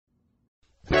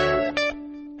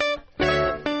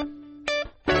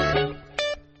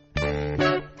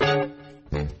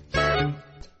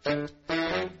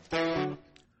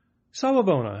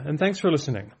Sawubona, and thanks for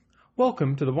listening.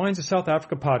 Welcome to the Wines of South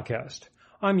Africa podcast.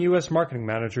 I'm U.S. Marketing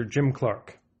Manager Jim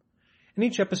Clark. In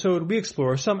each episode, we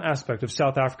explore some aspect of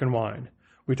South African wine.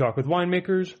 We talk with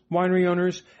winemakers, winery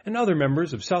owners, and other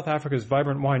members of South Africa's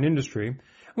vibrant wine industry, and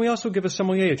we also give a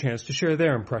sommelier a chance to share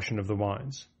their impression of the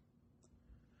wines.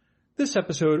 This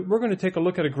episode, we're going to take a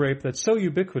look at a grape that's so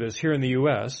ubiquitous here in the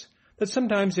U.S. that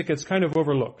sometimes it gets kind of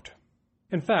overlooked.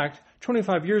 In fact,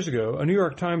 25 years ago, a New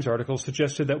York Times article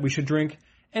suggested that we should drink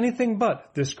anything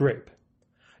but this grape.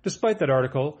 Despite that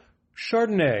article,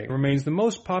 Chardonnay remains the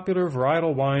most popular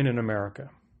varietal wine in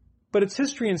America. But its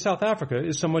history in South Africa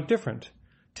is somewhat different.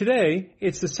 Today,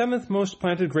 it's the 7th most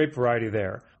planted grape variety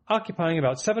there, occupying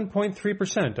about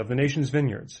 7.3% of the nation's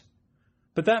vineyards.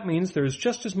 But that means there is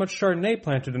just as much Chardonnay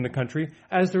planted in the country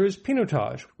as there is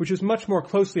Pinotage, which is much more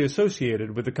closely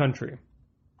associated with the country.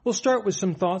 We'll start with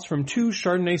some thoughts from two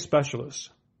Chardonnay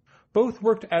specialists. Both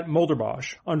worked at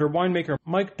Mulderbosch under winemaker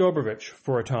Mike Dobrowitsch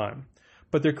for a time,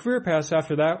 but their career paths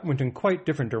after that went in quite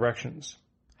different directions.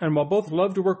 And while both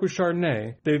love to work with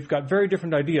Chardonnay, they've got very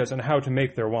different ideas on how to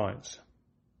make their wines.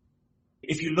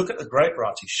 If you look at the grape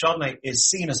variety, Chardonnay is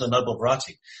seen as a noble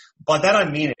variety. By that I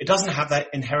mean it doesn't have that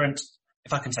inherent,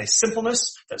 if I can say,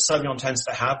 simpleness that Sauvignon tends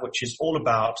to have, which is all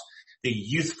about the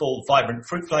youthful, vibrant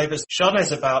fruit flavors. Chardonnay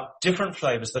is about different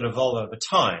flavors that evolve over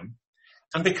time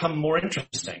and become more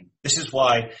interesting. This is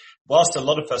why, whilst a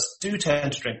lot of us do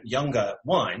tend to drink younger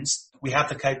wines, we have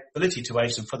the capability to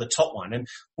age them for the top wine. And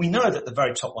we know that the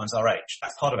very top wines are aged.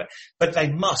 That's part of it. But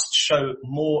they must show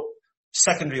more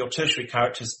secondary or tertiary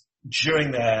characters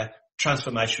during their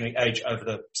transformational age over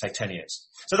the, say, 10 years.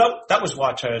 So that was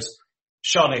why I chose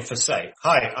Chardonnay for say.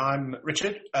 Hi, I'm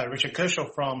Richard Kershaw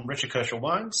from Richard Kershaw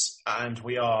Wines, and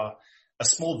we are a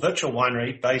small virtual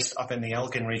winery based up in the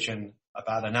Elgin region,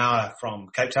 about an hour from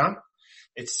Cape Town.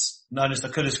 It's known as the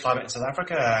coolest climate in South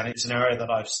Africa, and it's an area that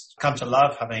I've come to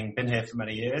love, having been here for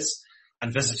many years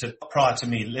and visited prior to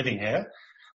me living here.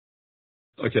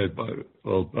 Okay,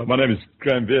 well, my name is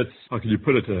Graham Wiertz. How can you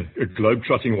put it? A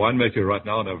globe-trotting winemaker right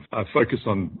now, and I focus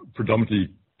on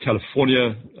predominantly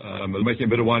California. I'm making a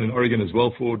bit of wine in Oregon as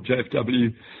well for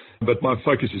JFW, but my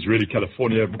focus is really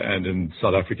California and in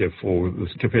South Africa for this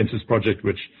Capensis project,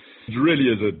 which really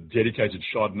is a dedicated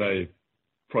Chardonnay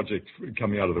project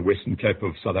coming out of the Western Cape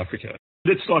of South Africa.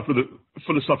 Let's start with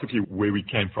philosophically where we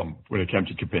came from when it came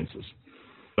to Capensis.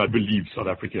 I believe South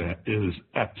Africa is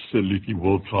absolutely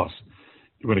world-class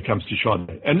when it comes to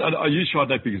Chardonnay. And I use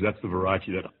Chardonnay because that's the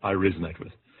variety that I resonate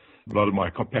with. A lot of my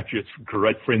compatriots,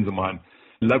 great friends of mine,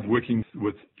 love working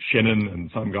with Chenin,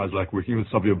 and some guys like working with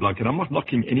Sauvignon Blanc, and I'm not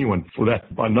knocking anyone for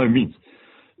that, by no means.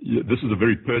 This is a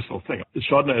very personal thing. The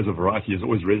Chardonnay as a variety has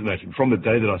always resonated. From the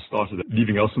day that I started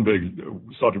leaving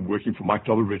Elsenburg, started working for Mike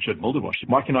Dobrowitsch at Mulderbosch.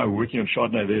 Mike and I were working on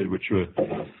Chardonnay there, which were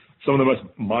some of the most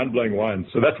mind-blowing wines.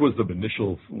 So that was the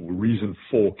initial reason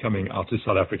for coming out to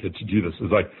South Africa to do this.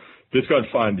 It's like, let's go and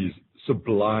find these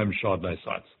sublime Chardonnay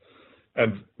sites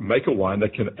and make a wine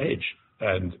that can age,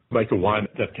 and make a wine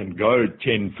that can go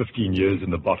 10, 15 years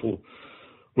in the bottle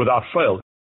without fail.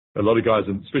 A lot of guys,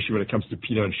 and especially when it comes to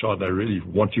Pinot and Chardonnay, really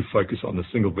want to focus on the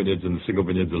single vineyards and the single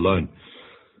vineyards alone.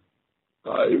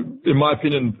 In my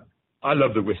opinion, I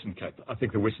love the Western Cape. I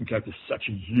think the Western Cape is such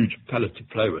a huge palette to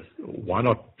play with. Why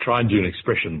not try and do an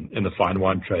expression in the fine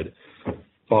wine trade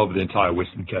of the entire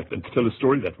Western Cape and tell a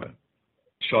story that way?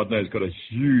 Chardonnay has got a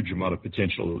huge amount of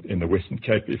potential in the Western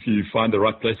Cape if you find the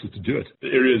right places to do it. The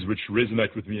areas which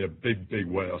resonate with me in a big, big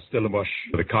way are Stellenbosch,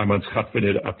 the Kaimansgat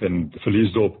vineyard up in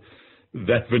Verliesdorp.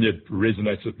 That vineyard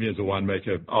resonates with me as a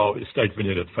winemaker. Our estate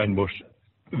vineyard at Fynbosch.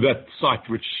 That site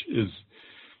which is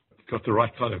got the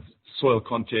right kind of soil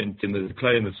content in the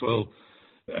clay in the soil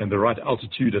and the right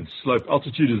altitude and slope.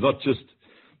 Altitude is not just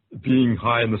being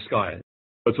high in the sky.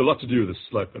 It's a lot to do with the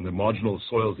slope and the marginal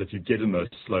soils that you get in those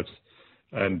slopes,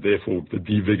 and therefore the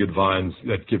devigored vines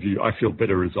that give you, I feel,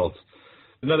 better results.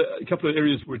 A couple of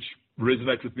areas which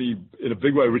resonate with me in a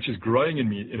big way, which is growing in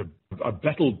me in a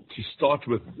battle to start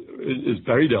with, is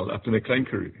Berrydale up in the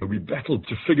Klein-Karoo. We battled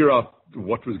to figure out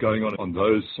what was going on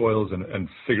those soils and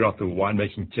figure out the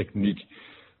winemaking technique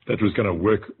that was going to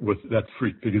work with that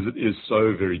fruit, because it is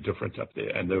so very different up there,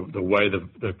 and the way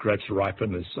the grapes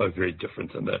ripen is so very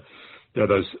different, and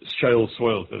those shale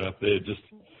soils that are up there just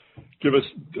give us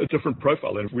a different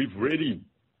profile. And we've really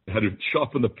had to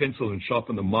sharpen the pencil and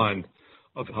sharpen the mind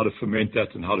of how to ferment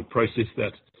that and how to process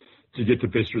that to get the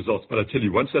best results. But I tell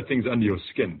you, once that thing's under your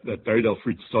skin, that Berrydale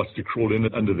fruit starts to crawl in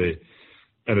under there,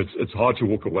 and it's hard to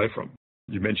walk away from.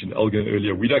 You mentioned Elgin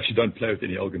earlier. We actually don't play with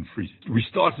any Elgin fruit. We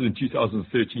started in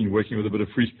 2013 working with a bit of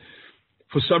fruit.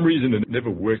 For some reason, it never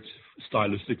worked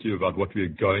stylistically about what we were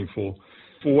going for.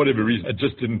 for whatever reason, it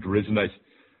just didn't resonate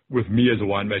with me as a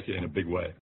winemaker in a big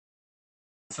way.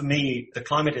 For me, the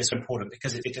climate is important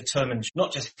because it determines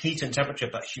not just heat and temperature,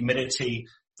 but humidity,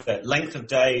 the length of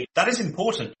day. That is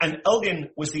important. And Elgin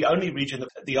was the only region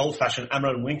that the old-fashioned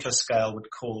Ammerman-Winkler scale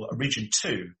would call a region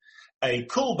 2, a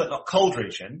cool but not cold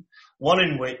region, one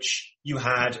in which you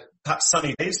had perhaps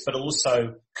sunny days, but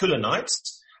also cooler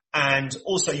nights. And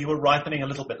also you were ripening a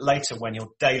little bit later when your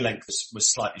day length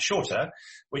was slightly shorter,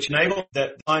 which enabled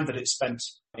the time that it spent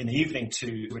in the evening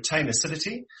to retain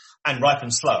acidity and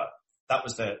ripen slower. That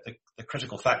was the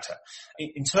critical factor.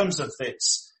 In terms of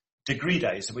its degree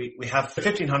days, we have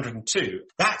 1502.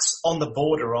 That's on the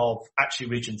border of actually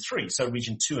region 3, so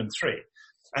region 2 and 3.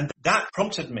 And that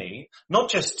prompted me not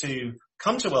just to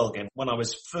come to Elgin when I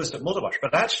was first at Mulderwash,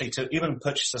 but actually to even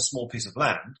purchase a small piece of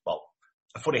land, well,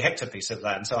 a 40-hectare piece of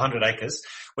land, so 100 acres,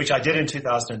 which I did in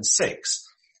 2006.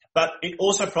 But it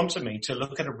also prompted me to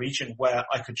look at a region where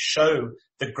I could show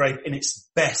the grape in its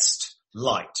best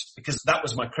light, because that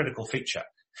was my critical feature.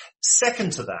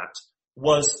 Second to that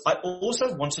was I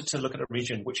also wanted to look at a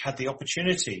region which had the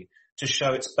opportunity to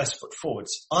show its best foot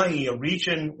forwards, i.e. a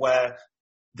region where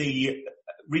the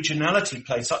regionality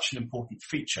played such an important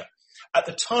feature. At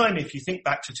the time, if you think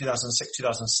back to 2006,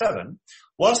 2007,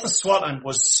 whilst the Swartland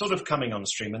was sort of coming on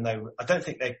stream, and I don't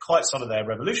think they quite started their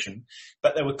revolution,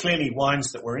 but there were clearly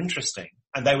wines that were interesting,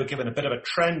 and they were given a bit of a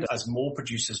trend as more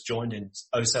producers joined in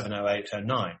 07, 08,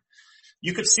 09.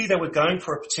 You could see they were going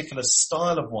for a particular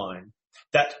style of wine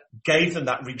that gave them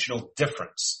that regional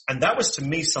difference. And that was, to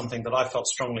me, something that I felt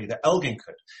strongly that Elgin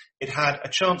could. It had a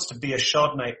chance to be a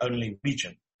Chardonnay-only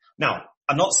region. Now,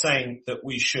 I'm not saying that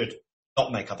we should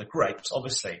not make other grapes,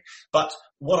 obviously, but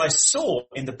what I saw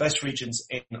in the best regions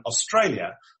in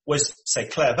Australia was, say,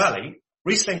 Clare Valley.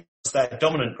 Riesling was their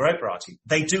dominant grape variety.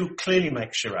 They do clearly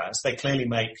make Shiraz. They clearly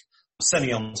make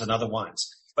Semillons and other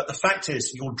wines. But the fact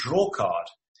is, your draw card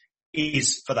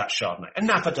is for that Chardonnay. And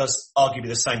Napa does arguably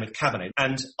the same with Cabernet.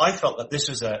 And I felt that this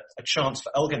was a chance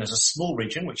for Elgin as a small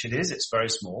region, which it is, it's very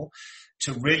small,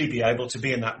 to really be able to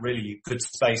be in that really good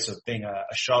space of being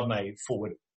a Chardonnay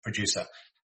forward producer.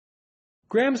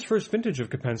 Graham's first vintage of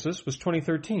Capensis was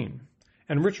 2013,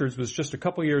 and Richard's was just a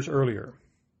couple years earlier.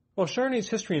 While Chardonnay's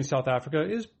history in South Africa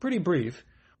is pretty brief,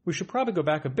 we should probably go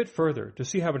back a bit further to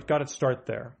see how it got its start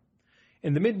there.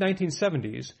 In the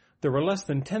mid-1970s, there were less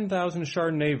than 10,000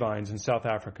 Chardonnay vines in South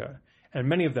Africa, and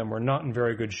many of them were not in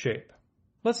very good shape.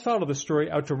 Let's follow the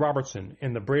story out to Robertson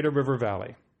in the Breda River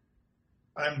Valley.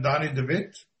 I'm Dani de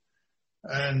Wet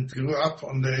and grew up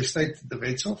on the estate de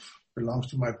Wetshof, belongs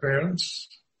to my parents.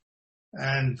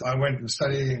 And I went and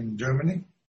studied in Germany,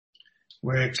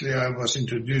 where actually I was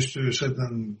introduced to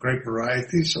certain grape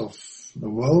varieties of the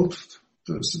world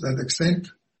to that extent.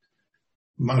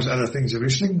 Amongst other things, the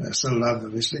Riesling. I still love the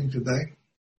Riesling today.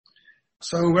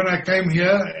 So when I came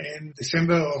here in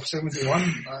December of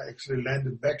 71, I actually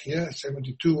landed back here.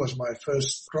 72 was my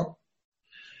first crop.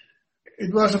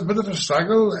 It was a bit of a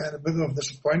struggle and a bit of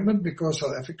disappointment because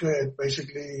South Africa had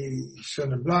basically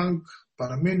Chenin Blanc,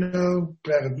 Palomino,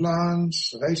 Claret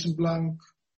Blanche, Raisin Blanc,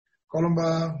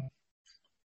 Colomba,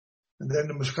 and then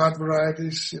the Muscat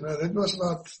varieties. That was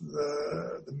about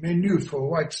the menu for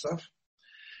white stuff.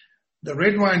 The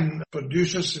red wine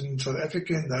producers in South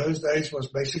Africa in those days was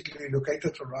basically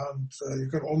located around, you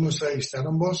can almost say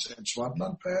Stellenbosch and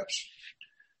Swartland perhaps,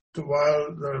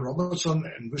 while the Robertson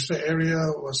and Worcester area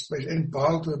was basically in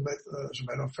Paarl, as a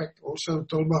matter of fact, also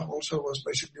Tulbagh also was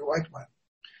basically white wine.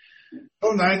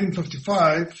 Till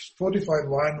 1955, fortified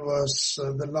wine was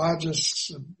the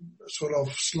largest sort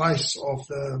of slice of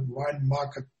the wine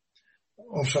market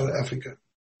of South Africa.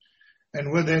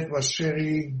 And with that was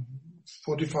sherry,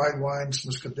 fortified wines,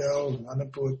 Muscatel,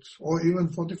 Hannepoort, or even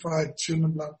fortified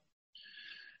Chenin Blanc.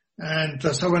 And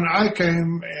so when I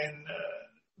came in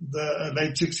the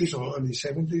late 60s or early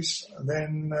 70s,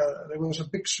 then there was a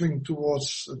big swing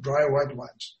towards dry white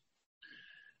wines.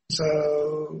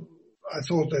 So I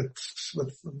thought that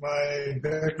with my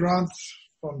background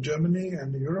from Germany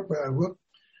and Europe where I worked,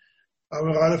 I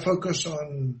would rather focus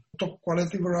on top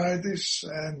quality varieties,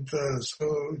 and so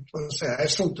it was a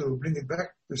hassle to bring it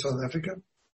back to South Africa.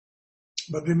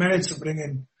 But we managed to bring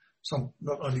in some,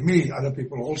 not only me, other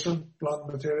people also, plant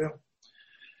material.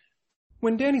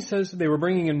 When Danny says they were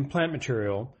bringing in plant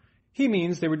material, he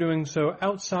means they were doing so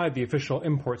outside the official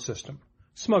import system,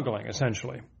 smuggling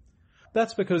essentially.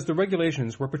 That's because the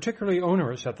regulations were particularly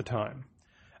onerous at the time.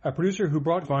 A producer who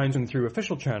brought vines in through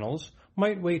official channels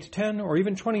might wait 10 or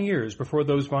even 20 years before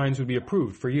those vines would be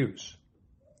approved for use.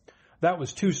 That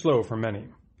was too slow for many.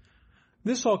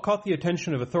 This all caught the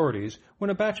attention of authorities when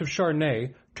a batch of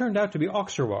Chardonnay turned out to be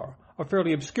Auxerrois, a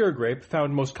fairly obscure grape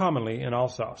found most commonly in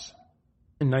Alsace.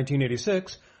 In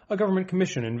 1986, a government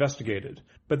commission investigated,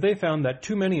 but they found that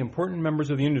too many important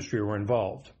members of the industry were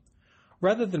involved.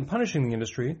 Rather than punishing the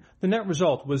industry, the net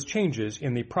result was changes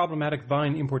in the problematic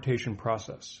vine importation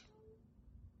process.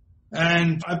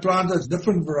 And I planted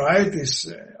different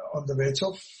varieties on the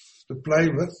Wetshof to play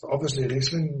with, obviously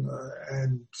Riesling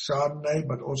and Chardonnay,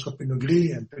 but also Pinot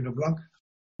Gris and Pinot Blanc.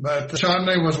 But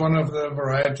Chardonnay was one of the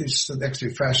varieties that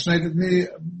actually fascinated me,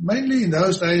 mainly in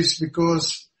those days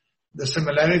because the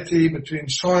similarity between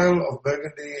soil of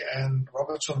Burgundy and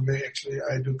Robertson, where actually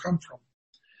I do come from.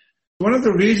 One of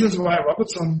the reasons why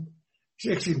Robertson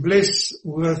is actually blessed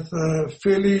with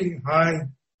fairly high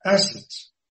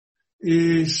acids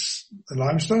is the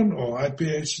limestone or high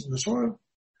pH in the soil,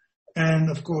 and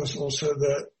of course also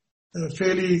the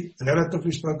fairly,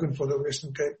 relatively spoken for the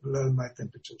Western Cape, low night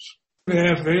temperatures. We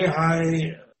have very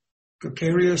high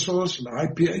calcareous soils, high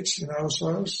pH in our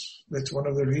soils. That's one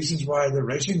of the reasons why the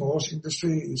racing horse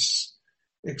industry is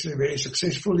actually very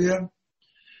successful here.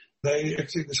 They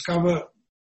actually discovered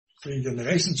 3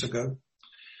 generations ago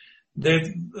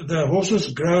that the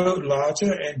horses grow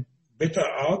larger and better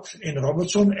out in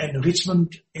Robertson and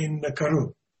Richmond in the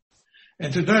Karoo.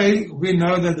 And today we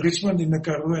know that Richmond in the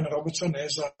Karoo and Robertson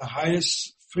has the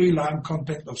highest free lime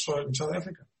content of soil in South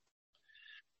Africa.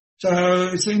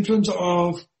 So it's the influence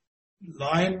of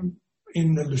lime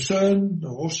in the lucerne, the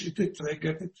horse eat it, they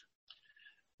get it.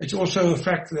 It's also a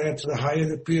fact that the higher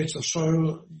the pH of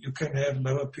soil, you can have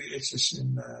lower pHs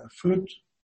in fruit.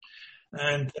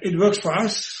 And it works for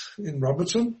us in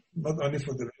Robertson, not only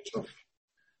for the Wetshof.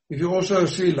 If you also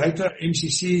see later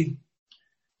MCC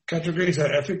categories,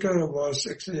 South Africa was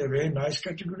actually a very nice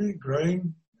category,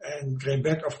 growing, and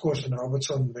Greenback, of course, in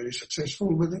Robertson, very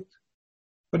successful with it.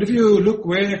 But if you look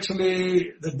where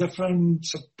actually the different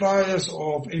suppliers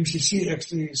of MCC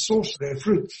actually source their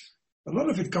fruit, a lot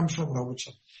of it comes from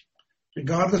Robertson.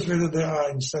 Regardless whether they are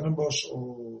in Stellenbosch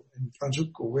or in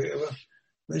Franschhoek or wherever,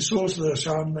 they source the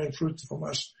Chardonnay fruit from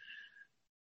us.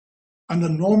 Under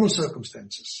normal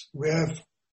circumstances, we have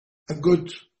a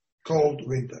good cold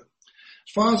winter.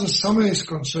 As far as the summer is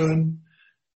concerned,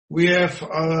 we have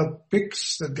our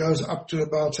peaks that goes up to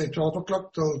about, say, 12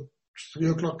 o'clock till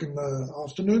 3 o'clock in the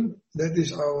afternoon. That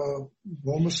is our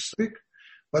warmest peak.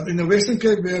 But in the Western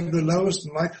Cape, we have the lowest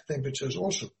night temperatures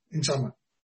also in summer.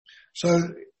 So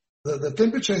the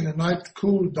temperature in the night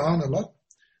cooled down a lot.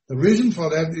 The reason for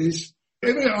that is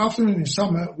every afternoon in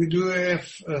summer, we do have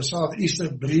a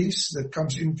southeaster breeze that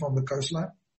comes in from the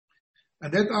coastline.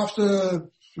 And that after,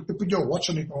 you can put your watch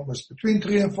on it almost, between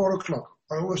 3 and 4 o'clock,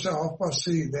 I always say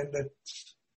 3:30, then that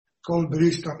cold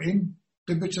breeze come in,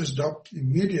 temperatures drop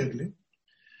immediately.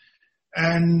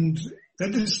 And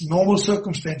that is normal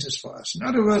circumstances for us. In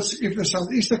other words, if the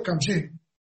southeaster comes in,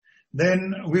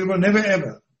 then we will never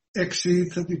ever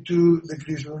exceed 32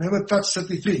 degrees. We will never touch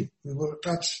 33. We will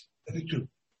touch 32.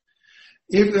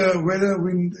 If the weather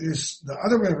wind is the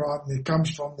other way around, it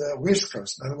comes from the west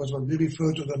coast. In other words, what we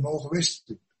refer to the northwest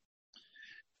wind.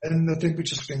 And the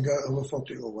temperatures can go over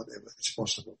 40 or whatever. It's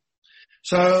possible.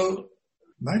 So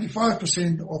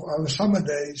 95% of our summer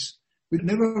days, we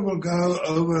never will go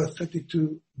over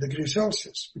 32 degrees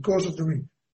Celsius because of the wind.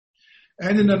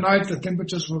 And in the night, the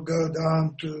temperatures will go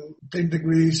down to 10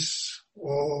 degrees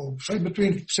or say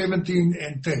between 17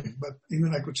 and 10, but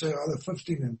even I could say either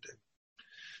 15 and 10.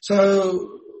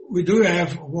 So we do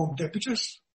have warm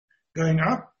temperatures going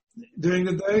up during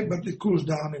the day, but it cools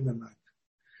down in the night.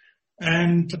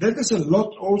 And that is a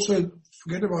lot also,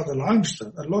 forget about the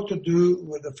limestone, a lot to do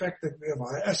with the fact that we have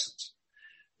high acids.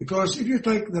 Because if you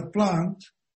take the plant,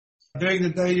 during the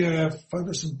day you have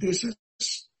photosynthesis,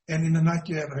 and in the night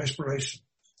you have respiration.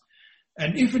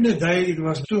 And if in the day it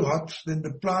was too hot, then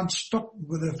the plant stopped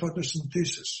with the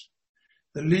photosynthesis.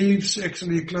 The leaves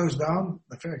actually close down,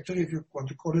 the factory, if you want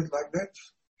to call it like that.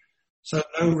 So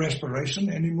no respiration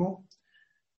anymore.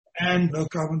 And no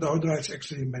carbon dioxide is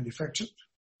actually manufactured.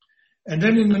 And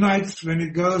then in the night, when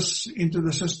it goes into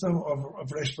the system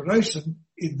of respiration,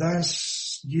 it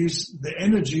does use the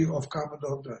energy of carbon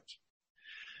dioxide.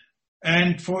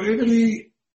 And for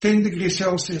every 10 degrees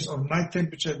Celsius of night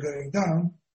temperature going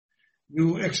down,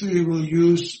 you actually will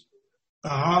use a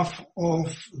half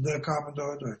of the carbon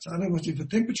dioxide. In other words, if the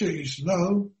temperature is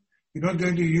low, you're not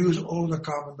going to use all the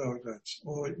carbon dioxide,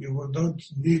 or you will not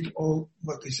need all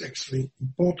what is actually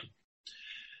important.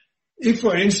 If,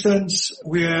 for instance,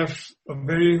 we have a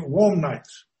very warm night,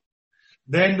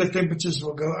 then the temperatures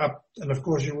will go up, and of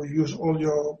course you will use all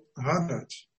your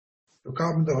hydrogens, your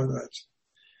carbon dioxide.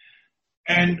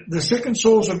 And the second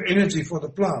source of energy for the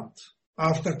plant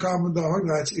after carbon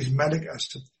dioxide is malic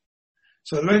acid.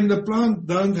 So when the plant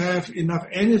don't have enough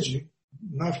energy,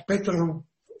 enough petrol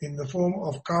in the form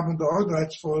of carbon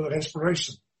dioxide for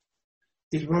respiration,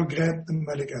 it will grab the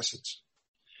malic acids.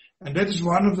 And that is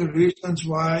one of the reasons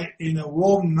why in a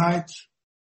warm night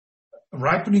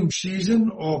ripening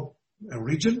season or a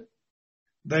region,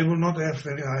 they will not have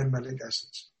very high malic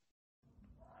acids.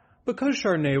 Because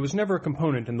Chardonnay was never a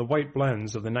component in the white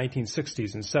blends of the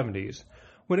 1960s and 70s,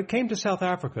 when it came to South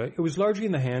Africa, it was largely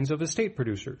in the hands of estate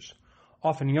producers,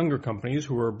 often younger companies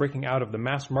who were breaking out of the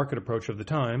mass market approach of the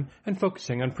time and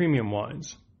focusing on premium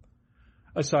wines.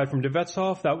 Aside from de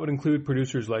Wetsoff, that would include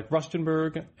producers like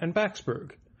Rustenburg and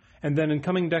Baxberg, and then in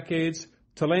coming decades,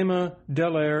 Thelema,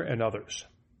 Delair, and others.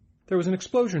 There was an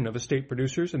explosion of estate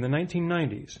producers in the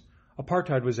 1990s.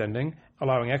 Apartheid was ending,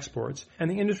 allowing exports, and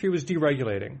the industry was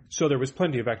deregulating, so there was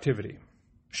plenty of activity.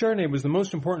 Chardonnay was the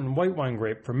most important white wine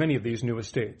grape for many of these new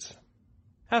estates.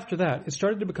 After that, it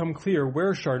started to become clear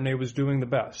where Chardonnay was doing the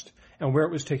best, and where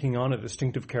it was taking on a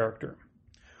distinctive character.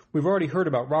 We've already heard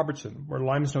about Robertson, where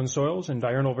limestone soils and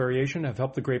diurnal variation have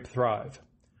helped the grape thrive.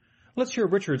 Let's hear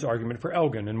Richard's argument for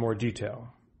Elgin in more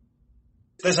detail.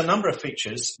 There's a number of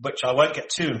features which I won't get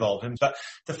too involved in, but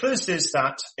the first is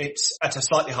that it's at a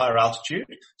slightly higher altitude.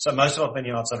 So most of our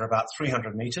vineyards are about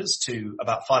 300 meters to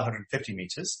about 550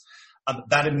 meters.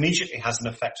 That immediately has an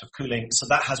effect of cooling, so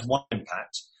that has one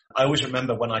impact. I always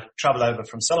remember when I travel over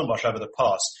from Stellenbosch over the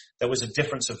pass, there was a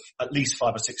difference of at least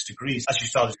 5 or 6 degrees as you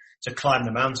started to climb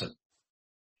the mountain.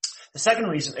 The second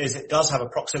reason is it does have a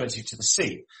proximity to the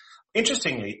sea.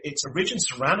 Interestingly, it's a region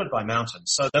surrounded by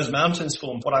mountains. So those mountains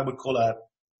form what I would call a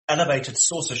elevated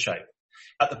saucer shape.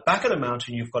 At the back of the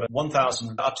mountain, you've got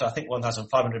 1,000 up to, I think,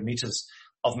 1,500 meters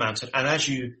of mountain. And as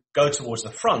you go towards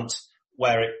the front,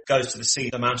 where it goes to the sea,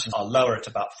 the mountains are lower at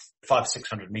about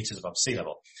 500-600 meters above sea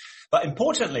level. But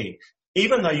importantly,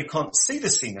 even though you can't see the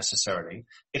sea necessarily,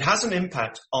 it has an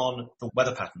impact on the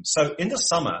weather pattern. So in the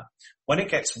summer, when it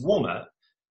gets warmer,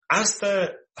 as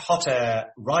the hot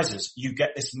air rises, you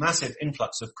get this massive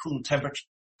influx of cool temperature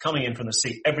coming in from the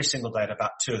sea every single day at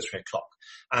about 2 or 3 o'clock.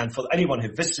 And for anyone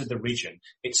who visited the region,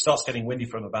 it starts getting windy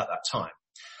from about that time.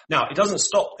 Now, it doesn't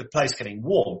stop the place getting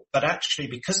warm, but actually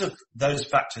because of those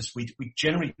factors, we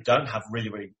generally don't have really,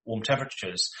 really warm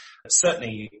temperatures.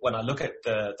 Certainly, when I look at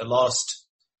the last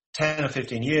 10 or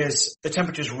 15 years, the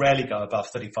temperatures rarely go above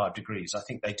 35 degrees. I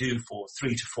think they do for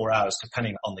 3 to 4 hours,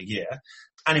 depending on the year.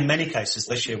 And in many cases,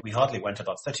 this year, we hardly went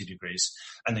above 30 degrees.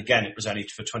 And again, it was only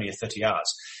for 20 or 30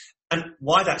 hours. And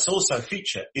why that's also a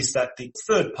feature is that the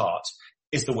third part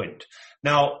is the wind.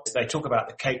 Now, they talk about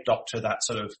the Cape Doctor, that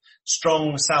sort of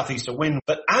strong southeaster wind,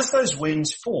 but as those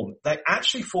winds form, they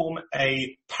actually form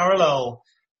a parallel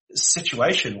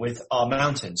situation with our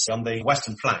mountains on the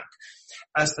western flank.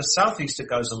 As the southeaster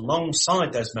goes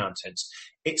alongside those mountains,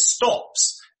 it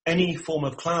stops any form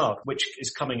of cloud which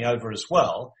is coming over as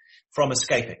well from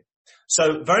escaping.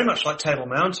 So very much like Table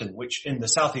Mountain, which in the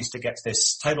southeaster gets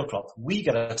this tablecloth, we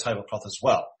get a tablecloth as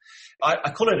well.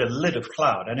 I call it a lid of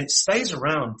cloud, and it stays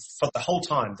around for the whole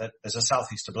time that there's a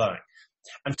southeaster blowing,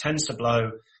 and tends to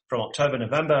blow from October,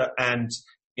 November, and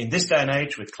in this day and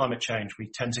age with climate change,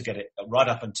 we tend to get it right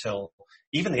up until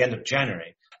even the end of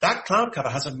January. That cloud cover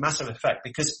has a massive effect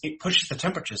because it pushes the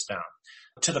temperatures down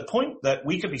to the point that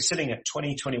we could be sitting at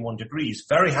 20, 21 degrees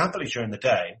very happily during the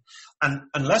day. And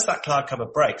unless that cloud cover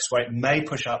breaks, where it may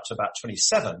push up to about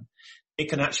 27, it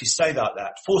can actually stay like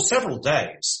that for several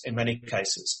days in many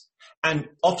cases. And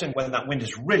often when that wind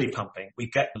is really pumping, we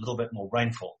get a little bit more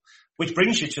rainfall, which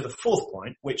brings you to the fourth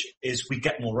point, which is we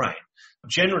get more rain.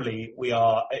 Generally, we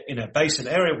are in a basin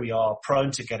area, we are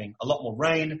prone to getting a lot more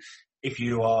rain. If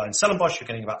you are in Stellenbosch, you're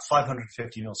getting about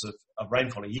 550 mils of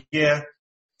rainfall a year.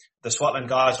 The Swartland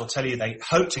guys will tell you they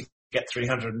hope to get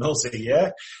 300 mils a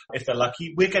year. If they're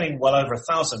lucky, we're getting well over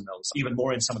 1,000 mils, even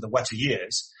more in some of the wetter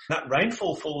years. That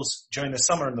rainfall falls during the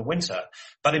summer and the winter,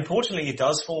 but importantly, it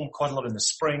does form quite a lot in the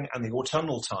spring and the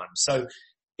autumnal time. So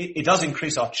it does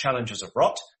increase our challenges of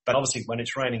rot, but obviously when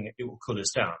it's raining, it will cool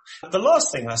us down. The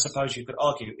last thing I suppose you could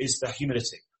argue is the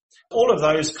humidity. All of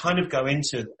those kind of go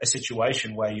into a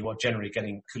situation where you are generally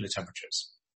getting cooler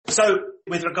temperatures. So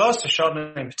with regards to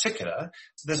Chardonnay in particular,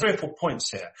 there's 3 or 4 points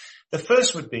here. The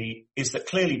first is that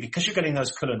clearly because you're getting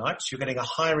those cooler nights, you're getting a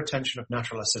higher retention of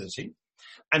natural acidity.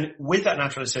 And with that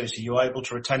natural acidity, you're able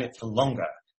to retain it for longer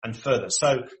and further.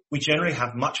 So we generally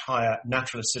have much higher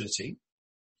natural acidity.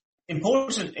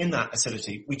 Important in that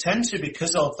acidity, we tend to,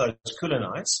 because of those cooler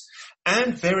nights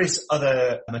and various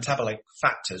other metabolic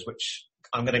factors, which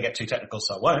I'm going to get too technical,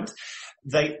 so I won't,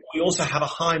 we also have a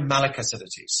high malic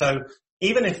acidity. So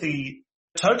even if the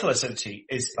total acidity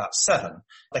is about 7.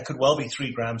 There could well be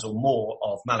 3 grams or more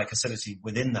of malic acidity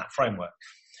within that framework.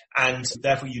 And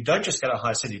therefore, you don't just get a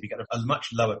high acidity, you get a much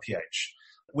lower pH,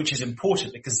 which is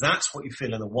important because that's what you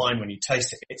feel in the wine when you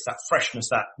taste it. It's that freshness,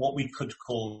 that what we could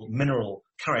call mineral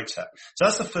character. So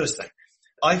that's the first thing.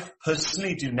 I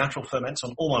personally do natural ferments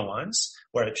on all my wines,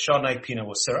 whether it's Chardonnay, Pinot,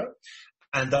 or Syrah.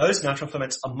 And those natural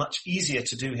ferments are much easier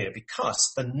to do here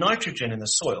because the nitrogen in the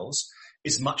soils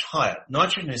is much higher.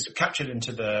 Nitrogen is captured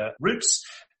into the roots.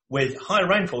 With high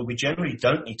rainfall, we generally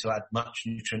don't need to add much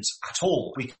nutrients at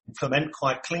all. We can ferment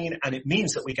quite clean, and it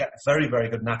means that we get very, very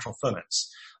good natural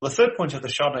ferments. The third point of the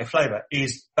Chardonnay flavor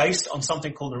is based on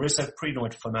something called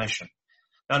nerissoprenoid formation.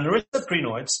 Now,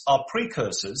 nerissoprenoids are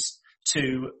precursors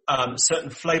to certain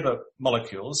flavor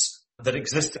molecules that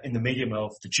exist in the medium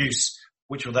of the juice,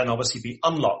 which will then obviously be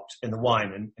unlocked in the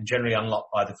wine and generally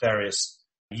unlocked by the various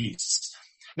yeasts.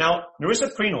 Now,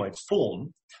 nerissoprenoids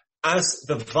form as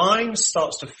the vine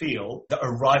starts to feel the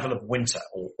arrival of winter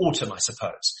or autumn, I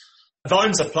suppose.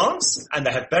 Vines are plants and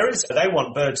they have berries. So they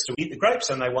want birds to eat the grapes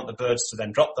and they want the birds to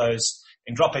then drop those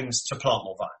in droppings to plant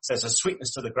more vines. There's a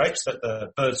sweetness to the grapes that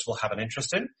the birds will have an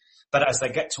interest in. But as they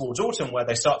get towards autumn where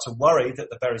they start to worry that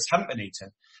the berries haven't been eaten,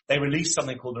 they release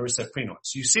something called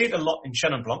nerissoprenoids. You see it a lot in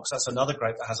Chenin Blancs. That's another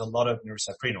grape that has a lot of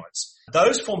nerissoprenoids.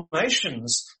 Those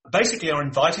formations basically are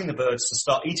inviting the birds to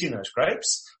start eating those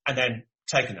grapes and then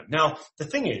taking them. Now, the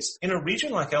thing is, in a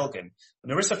region like Elgin,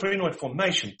 nerissoprenoid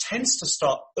formation tends to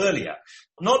start earlier.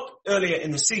 Not earlier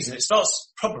in the season. It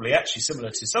starts probably actually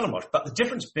similar to Stellenbosch, but the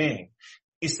difference being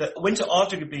is that winter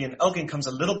arguably in Elgin comes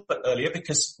a little bit earlier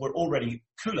because we're already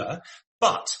cooler,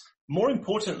 but more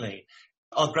importantly,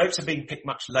 our grapes are being picked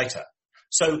much later.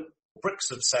 So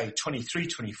Brix of, say, 23,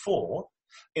 24,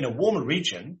 in a warmer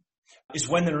region is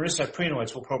when the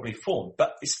nerissoprenoids will probably form,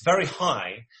 but it's very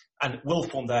high and will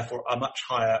form, therefore, a much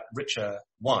higher, richer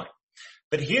wine.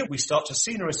 But here we start to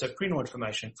see nerissoprenoid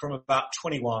formation from about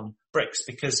 21 Brix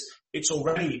because it's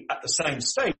already at the same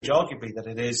stage, arguably, that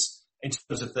it is in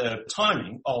terms of the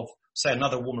timing of, say,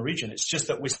 another warmer region. It's just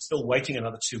that we're still waiting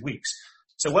another 2 weeks.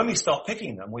 So when we start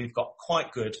picking them, we've got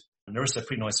quite good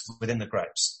nerissoprenoids within the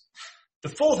grapes. The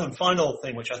fourth and final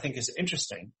thing, which I think is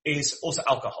interesting, is also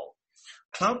alcohol.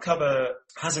 Cloud cover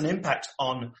has an impact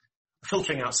on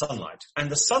filtering out sunlight, and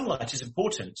the sunlight is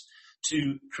important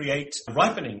to create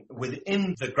ripening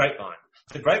within the grapevine.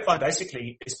 The grapevine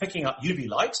basically is picking up UV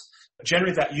light,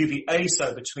 generally that UVA,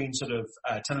 so between sort of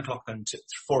 10 o'clock and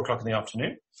 4 o'clock in the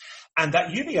afternoon. And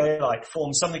that UVA light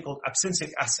forms something called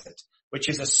absinthic acid, which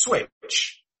is a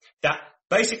switch that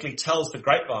basically tells the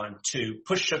grapevine to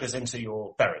push sugars into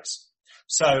your berries.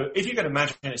 So if you can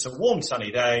imagine it's a warm,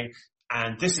 sunny day,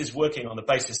 and this is working on the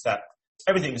basis that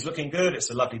everything is looking good,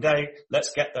 it's a lovely day,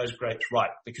 let's get those grapes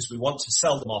ripe because we want to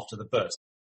sell them off to the birds.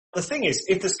 The thing is,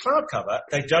 if there's cloud cover,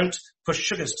 they don't push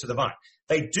sugars to the vine.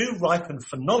 They do ripen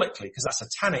phenolically because that's a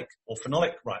tannic or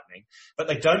phenolic ripening, but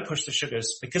they don't push the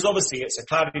sugars because obviously it's a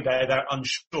cloudy day. They're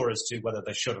unsure as to whether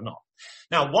they should or not.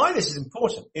 Now, why this is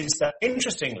important is that,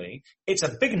 interestingly, it's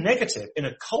a big negative in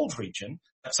a cold region,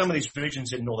 some of these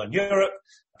regions in Northern Europe,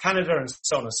 Canada, and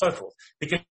so on and so forth,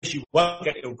 because you won't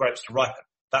get your grapes to ripen.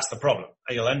 That's the problem.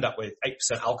 And you'll end up with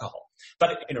 8% alcohol.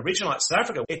 But in a region like South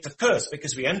Africa, it's a curse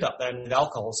because we end up then with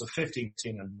alcohols of 15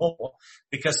 and more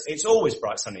because it's always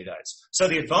bright sunny days. So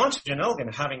the advantage in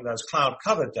Elgin having those cloud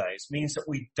covered days means that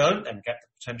we don't then get the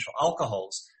potential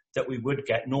alcohols that we would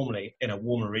get normally in a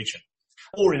warmer region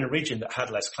or in a region that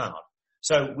had less cloud.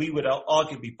 So we would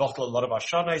arguably bottle a lot of our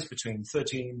Chardonnays between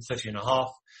 13 and a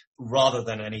half rather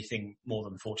than anything more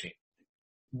than 14.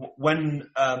 When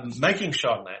making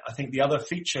Chardonnay, I think the other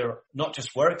feature, not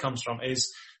just where it comes from,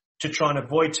 is to try and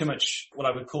avoid too much what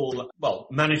I would call,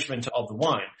 management of the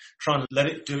wine, try and let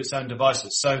it do its own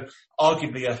devices. So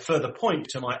arguably a further point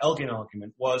to my Elgin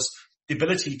argument was the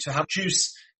ability to have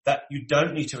juice that you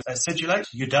don't need to acidulate,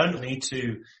 you don't need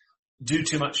to do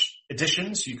too much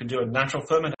additions, you can do a natural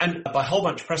ferment, and by whole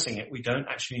bunch pressing it, we don't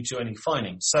actually need to do any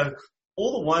fining. So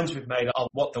all the wines we've made are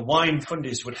what the wine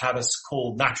fundies would have us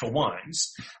call natural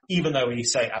wines, even though we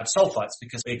say add sulfites,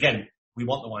 because again, we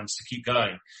want the wines to keep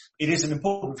going. It is an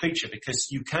important feature because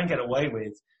you can get away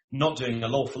with not doing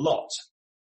an awful lot.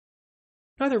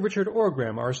 Neither Richard or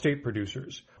Graham are estate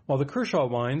producers. While the Kershaw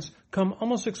wines come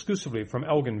almost exclusively from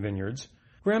Elgin vineyards,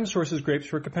 Graham sources grapes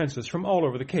for Capensis from all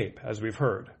over the Cape, as we've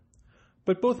heard.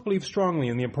 But both believe strongly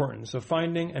in the importance of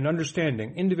finding and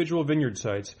understanding individual vineyard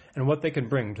sites and what they can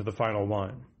bring to the final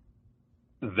wine.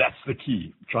 That's the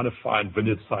key, trying to find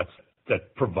vineyard sites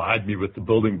that provide me with the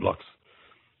building blocks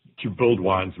to build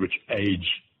wines which age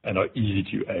and are easy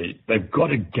to age. They've got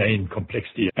to gain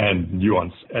complexity and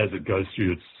nuance as it goes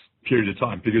through its period of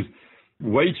time because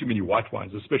way too many white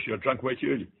wines, especially, are drunk way too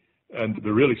early. And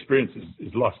the real experience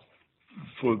is lost.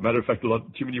 For the matter of fact,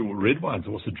 too many red wines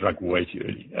are also drunk way too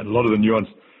early. And a lot of the nuance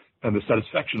and the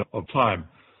satisfaction of time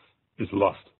is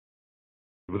lost.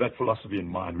 With that philosophy in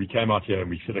mind, we came out here and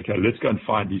we said, okay, let's go and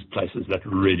find these places that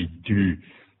really do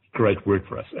great work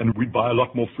for us. And we buy a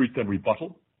lot more fruit than we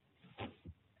bottle.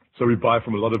 So we buy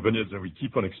from a lot of vineyards and we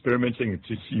keep on experimenting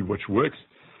to see which works.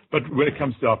 But when it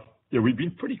comes to we've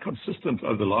been pretty consistent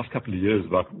over the last couple of years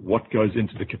about what goes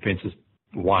into the Capensis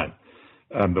wine,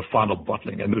 the final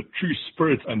bottling. And the true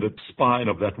spirit and the spine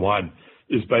of that wine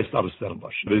is based out of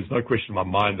Stellenbosch. There's no question in my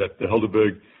mind that the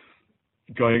Helderberg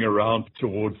going around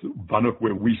towards Bannock,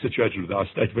 where we situated with our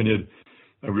estate vineyard,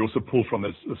 and we also pull from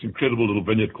this incredible little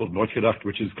vineyard called Noordgedacht,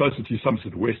 which is closer to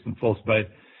Somerset West and False Bay.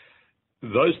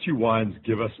 Those two wines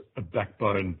give us a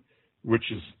backbone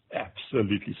which is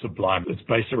absolutely sublime. It's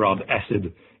based around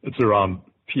acid, it's around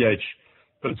pH,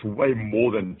 but it's way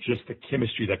more than just the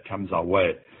chemistry that comes our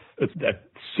way. It's that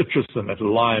citrus and that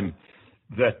lime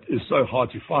that is so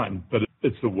hard to find, but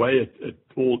it's the way it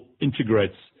all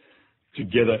integrates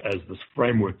together as this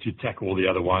framework to tackle all the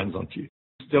other wines onto.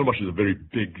 Stellenbosch is a very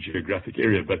big geographic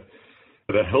area, but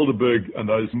the Helderberg and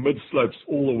those mid-slopes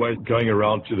all the way going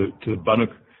around to the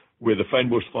Bannock, where the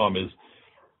Fynbos farm is,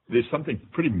 there's something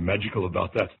pretty magical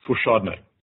about that for Chardonnay.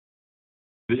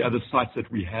 The other sites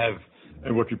that we have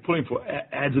and what we're pulling for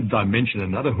adds a dimension,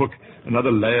 another hook,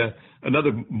 another layer,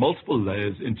 another multiple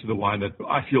layers into the wine that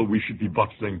I feel we should be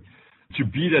bottling to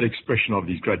be that expression of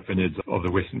these great vineyards of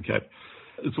the Western Cape.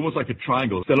 It's almost like a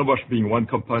triangle, Stellenbosch being one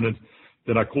component.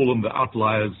 Then I call them the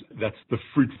outliers. That's the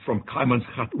fruit from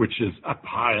Kaimansgat, which is up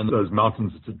high in those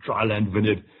mountains. It's a dryland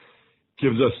vineyard.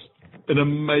 Gives us an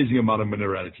amazing amount of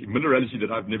minerality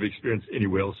that I've never experienced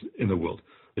anywhere else in the world.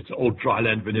 It's an old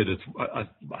dryland vineyard. I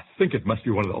think it must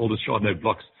be one of the oldest Chardonnay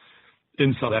blocks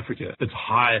in South Africa. It's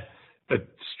high. It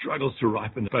struggles to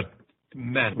ripen. But,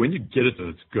 man, when you get it and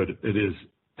it's good, it is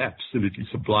absolutely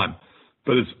sublime.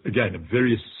 But it's, again, a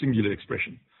very singular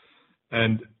expression.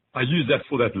 And I use that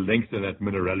for that length and that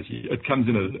minerality. It comes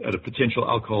in at a potential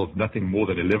alcohol of nothing more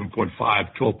than 11.5,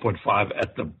 12.5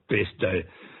 at the best day.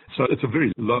 So it's a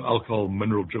very low alcohol,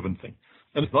 mineral-driven thing.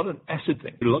 And it's not an acid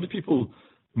thing. A lot of people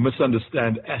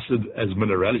misunderstand acid as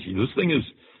minerality. This thing is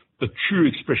a true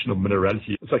expression of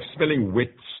minerality. It's like smelling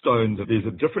wet stones. There's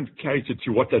a different character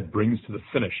to what that brings to the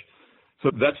finish. So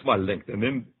that's my length. And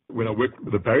then when I work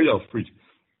with the Berrydale fruit,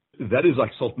 that is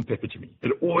like salt and pepper to me.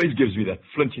 It always gives me that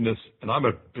flintiness, and I'm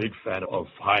a big fan of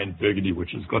high-end Burgundy,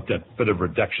 which has got that bit of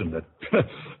reduction that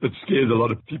that scares a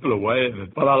lot of people away.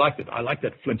 But I like it. I like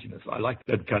that flintiness. I like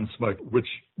that gun smoke, which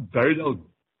Berrydale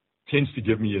tends to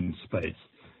give me in spades.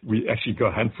 We actually go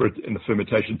hunt for it in the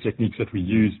fermentation techniques that we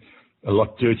use. A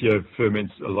lot dirtier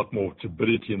ferments, a lot more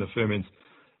turbidity in the ferments.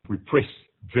 We press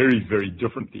very, very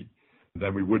differently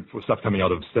than we would for stuff coming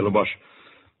out of Stellenbosch.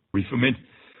 We ferment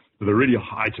with a really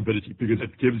high turbidity because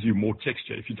it gives you more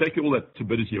texture. If you take all that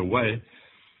turbidity away,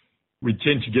 we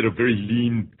tend to get a very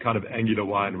lean kind of angular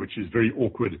wine, which is very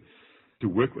awkward to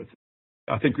work with.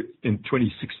 I think in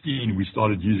 2016, we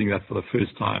started using that for the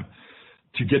first time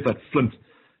to get that flint,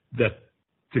 that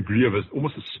degree of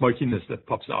almost a smokiness that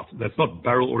pops out. That's not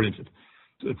barrel-oriented.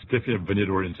 It's definitely a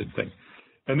vineyard-oriented thing.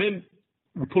 And then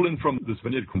we pull in from this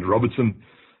vineyard called Robertson.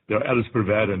 They're Alice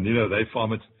Brevard, and, they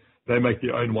farm it. They make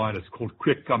their own wine. It's called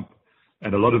Kweekkamp.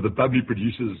 And a lot of the bubbly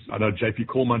producers, I know JP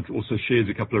Coleman also shares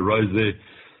a couple of rows there.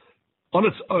 On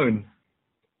its own,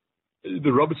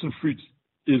 the Robertson fruit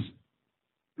is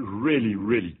really,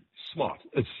 really smart.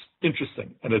 It's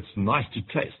interesting, and it's nice to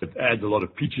taste. It adds a lot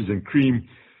of peaches and cream,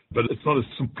 but it's not as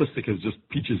simplistic as just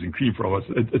peaches and cream from us.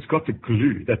 It's got the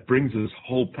glue that brings this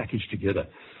whole package together.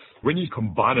 When you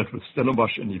combine it with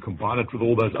Stellenbosch and you combine it with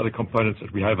all those other components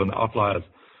that we have in the outliers,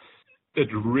 it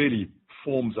really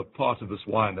forms a part of this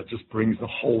wine that just brings the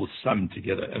whole sum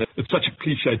together. And it's such a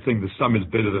cliche thing, the sum is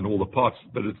better than all the parts,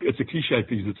 but it's a cliche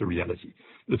because it's a reality.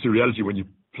 It's a reality when you're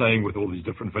playing with all these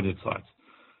different vineyard sites.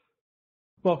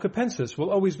 While Capensis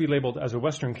will always be labeled as a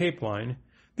Western Cape wine,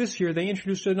 this year they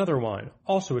introduced another wine,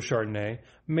 also a Chardonnay,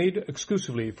 made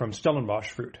exclusively from Stellenbosch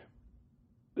fruit.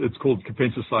 It's called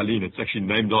Capensis Silene. It's actually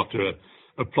named after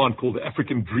a plant called the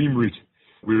African Dream Root.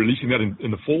 We're releasing that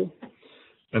in the fall.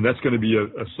 And that's going to be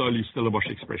a solely Stellenbosch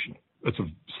expression. It's a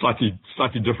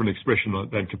slightly different expression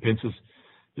than Capensis.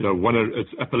 It's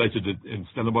appellated in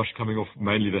Stellenbosch, coming off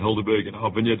mainly the Helderberg and our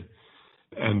vineyard,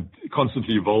 and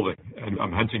constantly evolving. And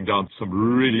I'm hunting down some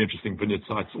really interesting vineyard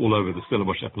sites all over the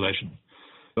Stellenbosch appellation.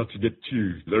 Not to get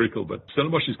too lyrical, but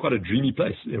Stellenbosch is quite a dreamy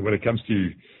place when it comes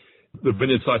to the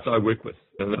vineyard sites I work with.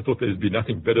 And I thought there'd be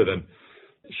nothing better than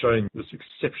showing this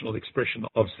exceptional expression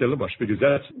of Stellenbosch, because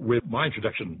that's where my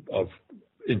introduction of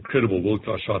incredible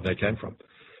world-class Chardonnay came from.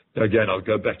 Again, I'll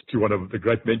go back to one of the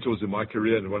great mentors in my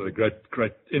career and one of the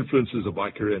great influences of my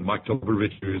career, Mike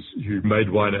Dobrovich, who made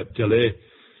wine at Delay.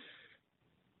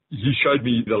 He showed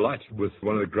me the light with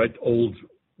one of the great old,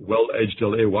 well-aged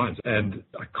Delay wines. And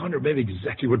I can't remember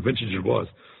exactly what vintage it was,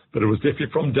 but it was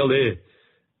definitely from Delay.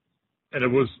 And it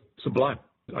was sublime.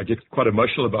 I get quite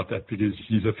emotional about that because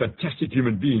he's a fantastic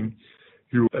human being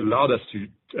who allowed us to,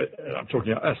 I'm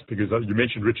talking about us because you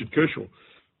mentioned Richard Kershaw.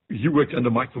 He worked under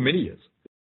Mike for many years.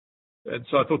 And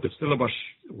so I thought that Stellenbosch,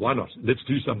 why not? Let's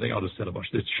do something out of Stellenbosch.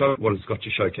 Let's show what it's got to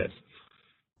showcase.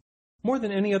 More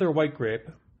than any other white grape,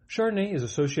 Chardonnay is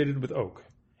associated with oak.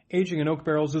 Aging in oak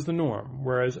barrels is the norm,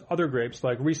 whereas other grapes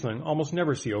like Riesling almost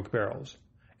never see oak barrels,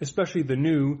 especially the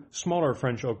new, smaller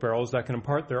French oak barrels that can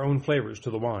impart their own flavors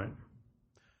to the wine.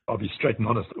 I'll be straight and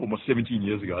honest. Almost 17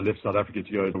 years ago, I left South Africa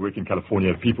to go work in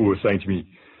California. People were saying to me,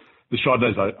 the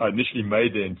Chardonnays I initially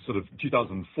made in sort of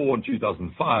 2004 and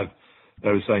 2005, they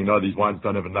were saying, no, these wines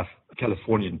don't have enough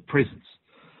Californian presence.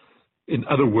 In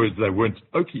other words, they weren't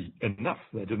oaky enough.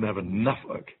 They didn't have enough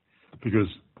oak because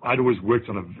I'd always worked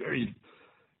on a very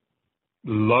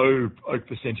low oak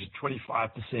percentage,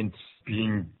 25%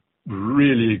 being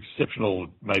really exceptional,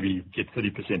 maybe get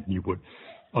 30% new wood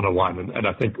on a wine. And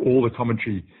I think all the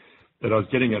commentary that I was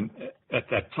getting at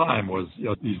that time was,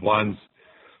 these wines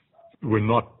were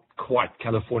not quite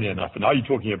California enough. And now you're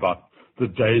talking about the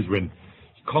days when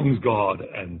Kongsgaard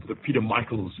and the Peter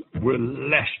Michaels were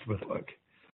lashed with oak.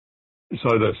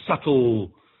 So the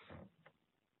subtle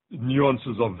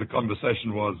nuances of the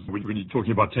conversation was when you're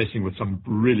talking about tasting with some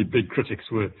really big critics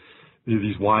where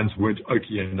these wines weren't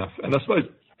oaky enough. And I suppose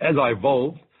as I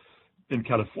evolved in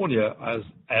California, I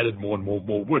added more and more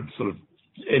wood, sort of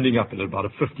ending up at about a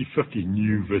 50-50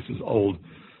 new versus old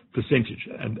percentage.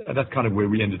 And that's kind of where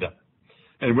we ended up.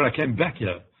 And when I came back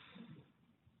here,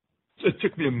 it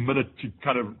took me a minute to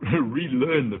kind of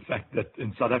relearn the fact that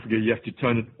in South Africa, you have to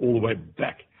turn it all the way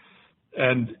back.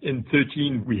 And in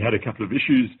 2013, we had a couple of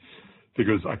issues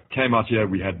because I came out here,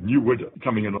 we had new wood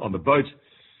coming in on the boat.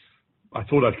 I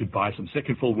thought I could buy some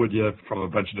second fill wood here from a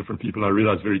bunch of different people. I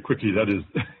realized very quickly that is,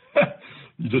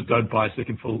 you just don't buy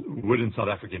second fill wood in South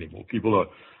Africa anymore. People are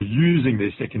using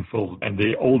their second fill and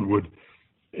their old wood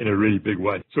in a really big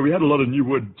way. So we had a lot of new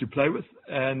wood to play with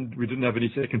and we didn't have any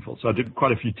second fill. So I did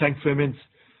quite a few tank ferments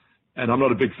and I'm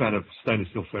not a big fan of stainless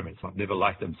steel ferments. I've never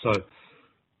liked them. So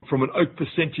from an oak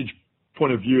percentage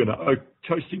point of view and an oak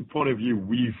toasting point of view,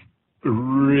 we've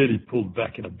really pulled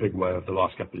back in a big way over the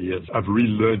last couple of years. I've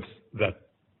relearned that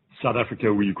South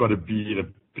Africa, where you've got to be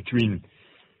between,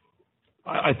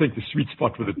 I think the sweet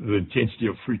spot with the intensity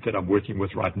of fruit that I'm working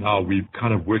with right now, we're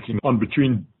kind of working on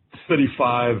between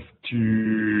 35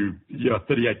 to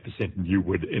 38% new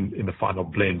wood in the final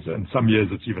blends. And some years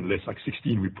it's even less, like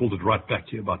 16, we pulled it right back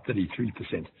to about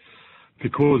 33%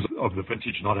 because of the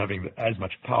vintage not having as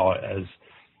much power as,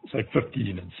 say,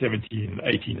 15 and 17 and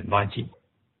 18 and 19.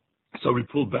 So we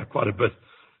pulled back quite a bit.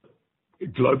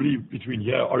 Globally, between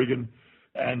here, Oregon,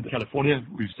 and California,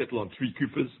 we've settled on 3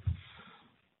 Coopers.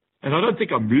 And I don't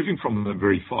think I'm moving from them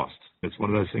very fast. It's one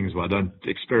of those things where I don't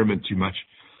experiment too much.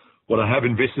 What I have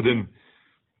invested in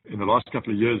the last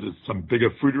couple of years is some bigger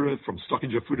Foederer from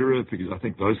Stockinger Foederer, because I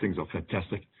think those things are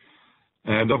fantastic.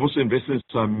 And I've also invested in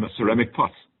some ceramic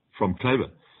pots from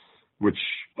Claver, which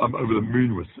I'm over the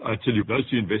moon with. I tell you, those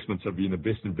 2 investments have been the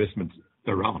best investments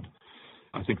around.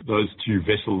 I think those 2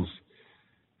 vessels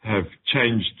have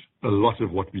changed a lot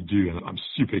of what we do, and I'm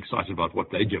super excited about what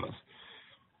they give us.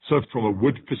 So from a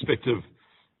wood perspective,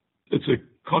 it's a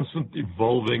constant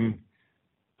evolving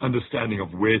understanding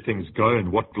of where things go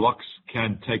and what blocks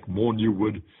can take more new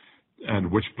wood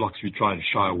and which blocks we try and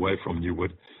shy away from new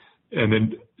wood, and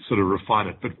then sort of refine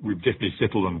it. But we've definitely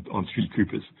settled on 3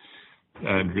 Coopers,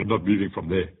 and we're not moving from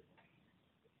there.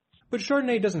 But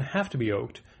Chardonnay doesn't have to be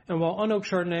oaked, and while unoaked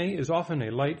Chardonnay is often a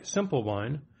light, simple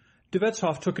wine, De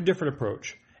Wetshof took a different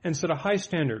approach and set a high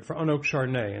standard for unoaked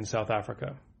Chardonnay in South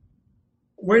Africa.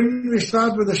 When we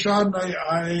start with the Chardonnay,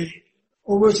 I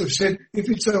always have said, if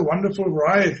it's a wonderful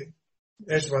variety,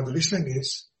 as what Riesling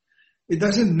is, it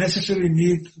doesn't necessarily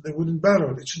need the wooden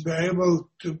barrel. It should be able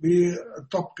to be a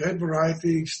top grade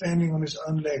variety standing on its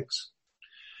own legs.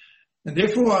 And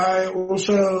therefore, I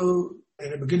also,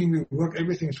 in the beginning, we work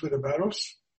everything through the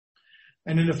barrels.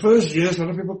 And in the first years, a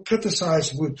lot of people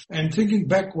criticized wood. And thinking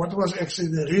back, what was actually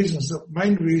the reasons? The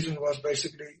main reason was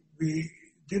basically we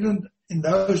didn't, in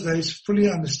those days, fully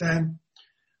understand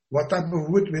what type of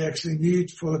wood we actually need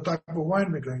for the type of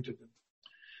wine we're going to do.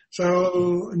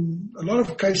 So in a lot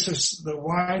of cases, the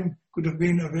wine could have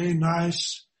been a very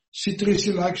nice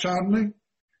citrusy-like Chardonnay.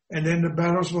 And then the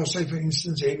barrels were, say, for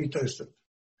instance, heavy toasted.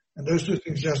 And those two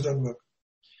things just don't work.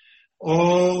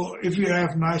 Or if you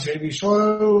have nice heavy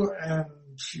soil and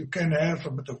you can have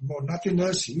a bit of more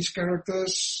nuttiness, yeast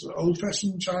characters,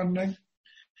 old-fashioned Chardonnay,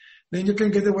 then you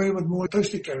can get away with more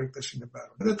toasty characters in the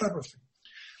barrel. That type of thing.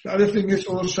 The other thing is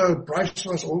also price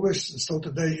was always, still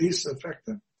today is a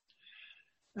factor.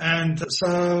 And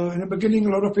so in the beginning, a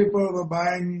lot of people were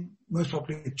buying most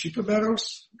probably cheaper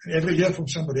barrels every year from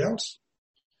somebody else.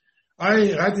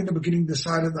 I, right in the beginning,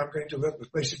 decided I'm going to work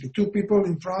with basically two people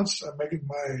in France. I'm making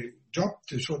my job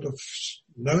to sort of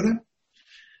know them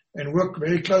and work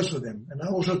very close with them. And I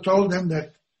also told them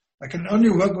that I can only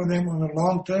work with them on a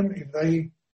long term if they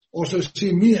also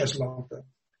see me as long term.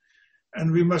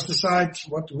 And we must decide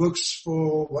what works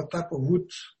for what type of wood,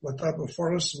 what type of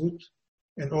forest wood,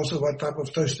 and also what type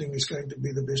of toasting is going to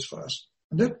be the best for us.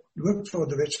 And that worked for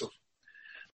the Wetshof.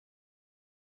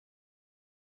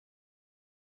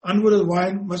 Unwooded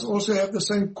wine must also have the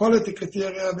same quality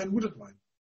criteria than wooded wine.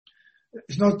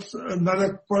 It's not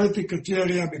another quality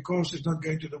criteria because it's not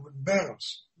going to the wooden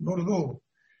barrels. Not at all.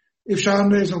 If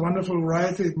Chardonnay is a wonderful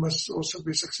variety, it must also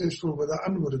be successful with the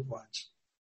unwooded wines,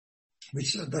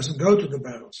 which doesn't go to the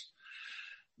barrels.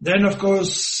 Then, of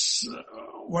course,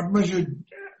 what must you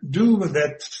do with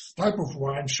that type of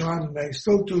wine, Chardonnay,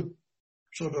 still to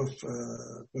sort of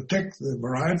protect the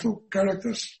varietal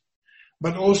characters,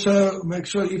 but also make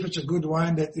sure if it's a good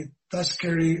wine that it does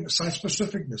carry site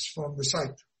specificness from the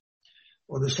site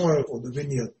or the soil or the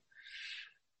vineyard.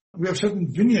 We have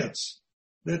certain vineyards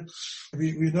that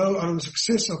we know are the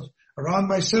success of around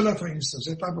my cellar, for instance,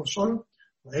 that type of soil,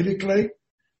 heavy clay,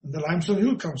 and the limestone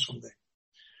hill comes from there.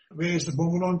 Whereas the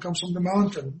Beaumolon comes from the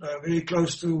mountain, very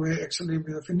close to where actually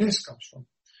the finesse comes from.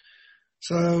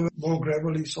 So more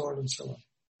gravelly soil and so on.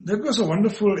 That was a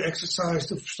wonderful exercise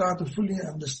to start to fully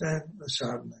understand the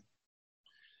Chardonnay.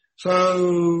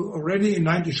 So already in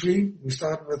 93, we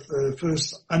started with the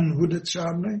first unwooded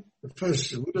Chardonnay. The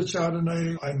first wooded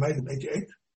Chardonnay I made in 88.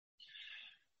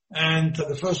 And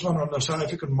the first one on the South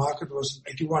African market was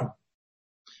in 81.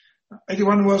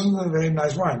 81 wasn't a very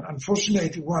nice wine. Unfortunately,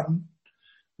 81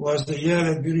 was the year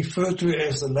that we refer to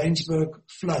as the Laingsburg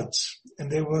floods.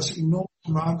 And there was enormous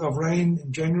amount of rain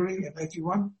in January in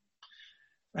 81.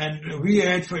 And we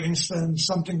had, for instance,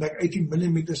 something like 18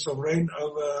 millimeters of rain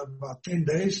over about 10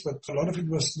 days, but a lot of it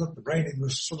was not rain, it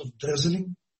was sort of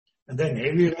drizzling. And then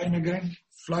heavy rain again,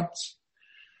 floods.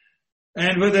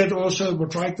 And with that also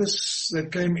botrytis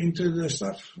that came into the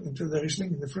stuff, into the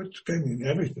Riesling, the fruit came in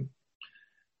everything.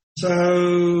 So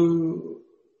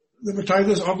the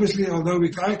botrytis obviously, although we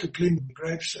tried to clean the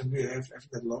grapes and we have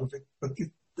had a lot of it, but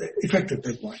it affected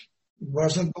that wine. It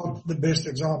wasn't not the best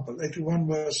example. 81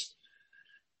 was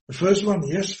the first one,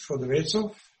 yes, for the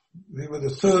Wetshof. We were the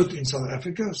third in South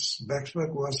Africa.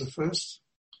 Blacksburg was the first.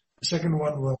 The second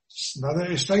one was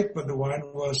another estate, but the wine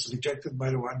was rejected by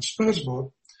the Wine Spirits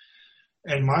Board.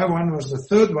 And my one was the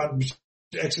third one, which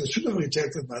actually should have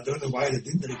rejected, but I don't know why they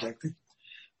didn't reject it.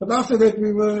 But after that,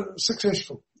 we were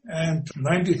successful. And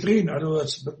 93, in other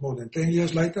words, a bit more than 10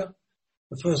 years later,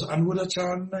 the first unwooded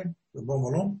Chardonnay, the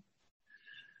Beaumolon.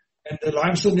 And the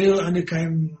limestone hill only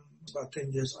came about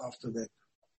 10 years after that.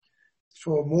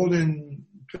 For more than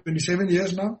 27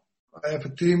 years now, I have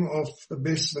a team of the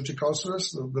best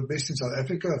viticulturists, the best in South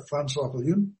Africa, Francois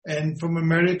Viljoen, and from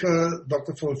America,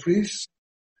 Dr. Phil Fries,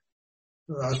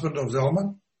 the husband of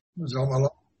Zelma Long.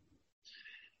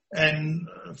 And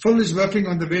Phil is working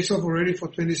on the Wetshof already for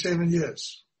 27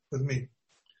 years with me.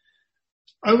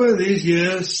 Over these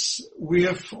years, we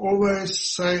have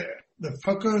always said the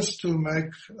focus to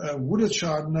make a wooded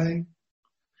Chardonnay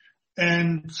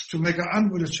and to make an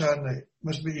unwooded Chardonnay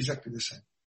must be exactly the same.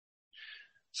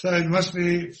 So it must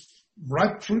be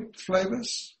ripe fruit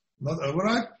flavors, not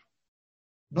overripe,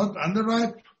 not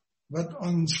underripe, but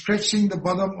on stretching the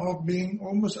bottom of being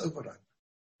almost overripe.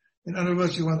 In other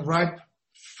words, you want ripe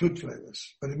fruit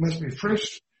flavors, but it must be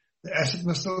fresh. The acid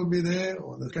must still be there,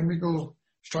 or the chemical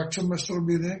structure must still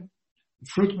be there. The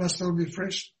fruit must still be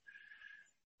fresh.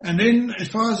 And then as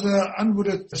far as the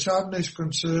unwooded Chardonnay is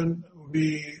concerned,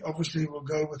 we obviously will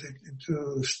go with it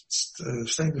into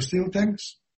stainless steel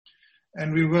tanks.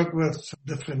 And we work with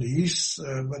different yeasts,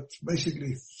 but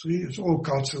basically it's all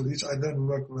cultural yeast. I don't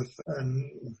work with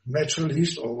natural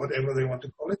yeast or whatever they want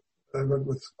to call it. I work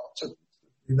with cultured.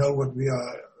 We know what we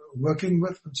are working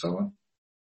with and so on.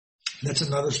 That's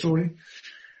another story.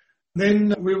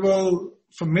 Then we will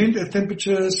ferment at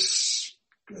temperatures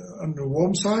on the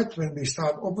warm side when we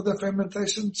start off with the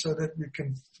fermentation so that we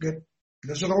can get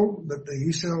glycerol that the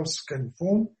yeast cells can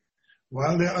form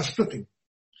while they are splitting.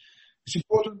 It's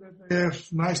important that they have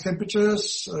nice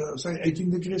temperatures, say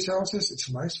 18 degrees Celsius.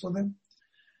 It's nice for them.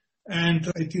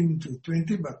 And 18 to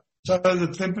 20, but so the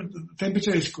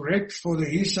temperature is correct for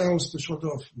the yeast cells to sort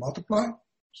of multiply.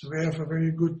 So we have a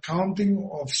very good counting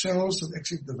of cells that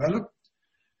actually develop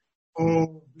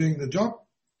for doing the job.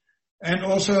 And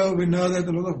also we know that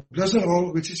a lot of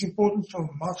glycerol, which is important for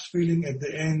mouth feeling at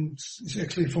the end, is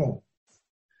actually formed.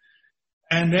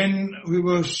 And then we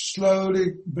will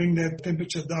slowly bring that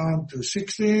temperature down to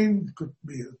 16, it could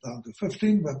be down to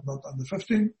 15, but not under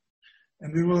 15.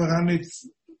 And we will run it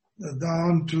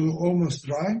down to almost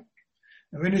dry.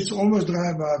 And when it's almost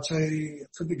dry, about say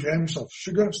 30 grams of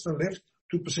sugar still left,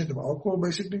 2% of alcohol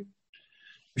basically.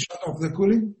 We shut off the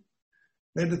cooling.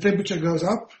 Then the temperature goes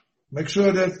up. Make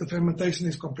sure that the fermentation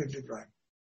is completely dry.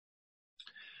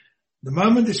 The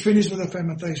moment it's finished with the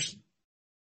fermentation,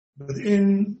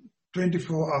 within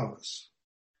 24 hours,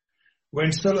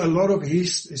 when still a lot of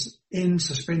yeast is in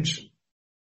suspension,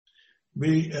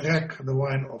 we rack the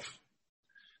wine off.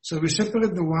 So we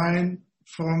separate the wine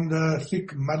from the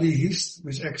thick muddy yeast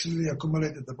which actually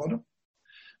accumulate at the bottom.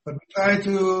 But we try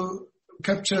to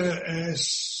capture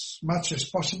as much as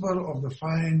possible of the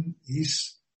fine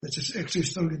yeast that is actually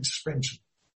still in suspension.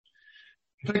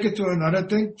 Take it to another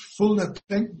tank, fill that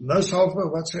tank, no sulfur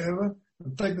whatsoever,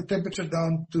 and take the temperature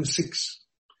down to 6.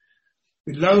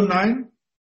 Below 9,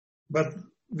 but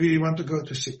we want to go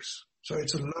to 6. So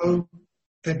it's a low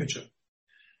temperature.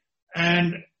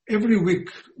 And every week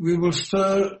we will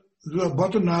do a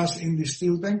botanage in the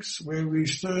steel tanks where we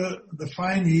stir the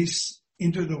fine yeast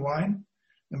into the wine.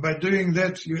 And by doing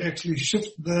that, you actually shift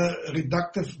the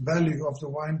reductive value of the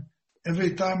wine.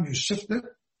 Every time you shift it,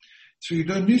 so you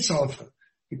don't need sulfur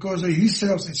because the yeast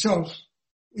cells itself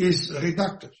is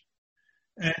reductive.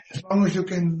 And as long as you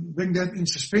can bring that in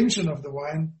suspension of the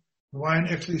wine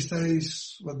actually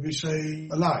stays, what we say,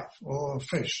 alive or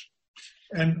fresh.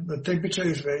 And the temperature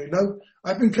is very low.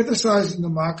 I've been criticized in the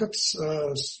markets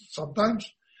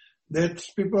sometimes that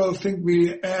people think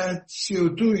we add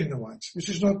CO2 in the wines, which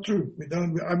is not true.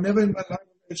 I've never in my life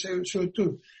added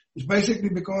CO2. It's basically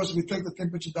because we take the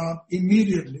temperature down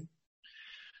immediately.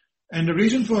 And the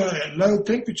reason for low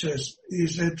temperatures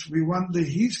is that we want the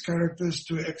yeast characters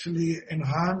to actually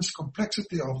enhance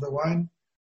complexity of the wine,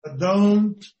 but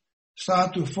don't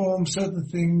start to form certain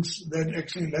things that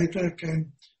actually later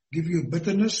can give you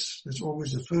bitterness. That's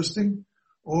always the first thing.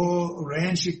 Or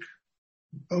rancid,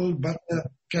 old butter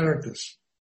characters.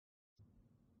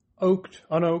 Oaked,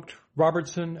 unoaked,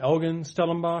 Robertson, Elgin,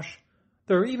 Stellenbosch.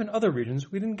 There are even other regions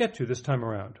we didn't get to this time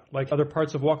around, like other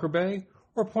parts of Walker Bay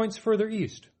or points further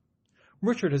east.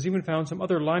 Richard has even found some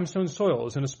other limestone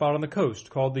soils in a spot on the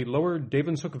coast called the Lower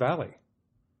Davenshoek Valley.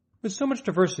 With so much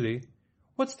diversity,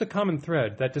 what's the common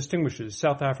thread that distinguishes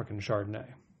South African Chardonnay?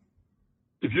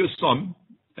 If you're a Somm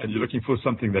and you're looking for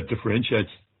something that differentiates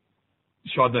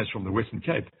Chardonnays from the Western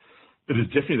Cape, it is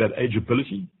definitely that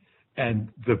ageability and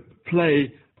the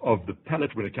play of the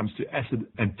palate when it comes to acid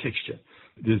and texture.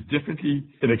 There's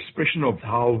definitely an expression of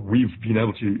how we've been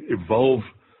able to evolve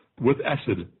with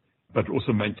acid, but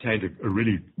also maintain a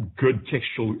really good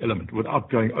textural element without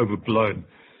going overblown.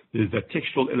 There's that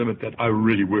textural element that I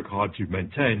really work hard to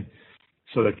maintain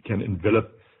so that it can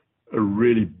envelop a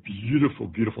really beautiful,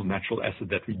 beautiful natural acid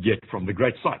that we get from the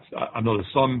great sites. I'm not a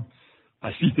Somm.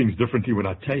 I see things differently when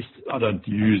I taste. I don't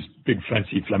use big,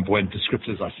 fancy, flamboyant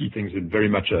descriptors. I see things in very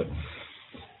much a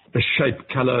shape,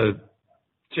 color,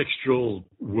 textural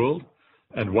world,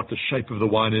 and what the shape of the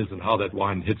wine is and how that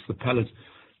wine hits the palate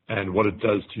and what it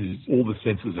does to all the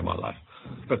senses in my life.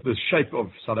 But the shape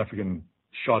of South African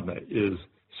Chardonnay is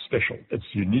special. It's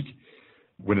unique.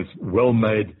 When it's well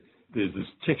made, there's this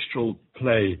textural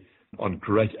play on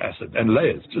great acid and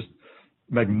layers, just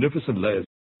magnificent layers.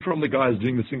 From the guys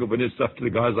doing the single vineyard stuff to the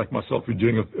guys like myself who are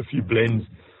doing a few blends.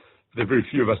 There are very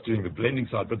few of us doing the blending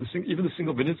side, but even the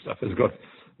single vineyard stuff has got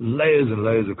layers and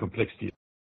layers of complexity.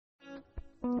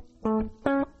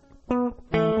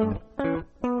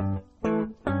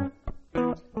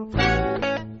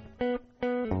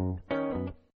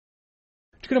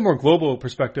 To get a more global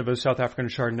perspective of South African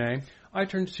Chardonnay, I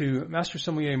turned to Master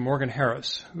Sommelier Morgan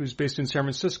Harris, who's based in San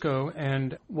Francisco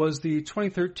and was the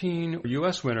 2013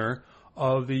 U.S. winner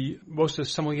of the WOSA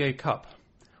Sommelier Cup.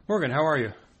 Morgan, how are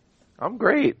you? I'm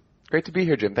great. Great to be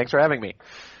here, Jim. Thanks for having me.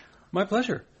 My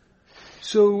pleasure.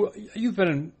 So you've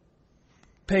been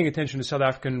paying attention to South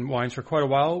African wines for quite a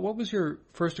while. What was your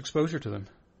first exposure to them?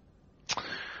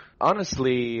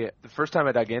 Honestly, the first time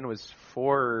I dug in was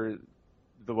for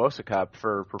the WOSA Cup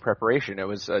for preparation. It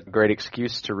was a great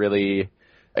excuse to really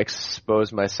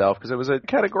expose myself because it was a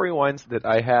category of wines that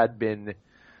I had been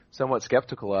somewhat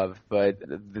skeptical of, but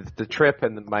the trip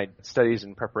and my studies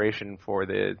and preparation for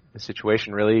the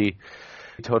situation really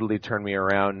totally turned me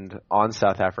around on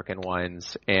South African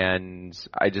wines, and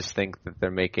I just think that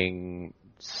they're making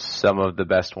some of the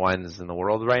best wines in the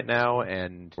world right now,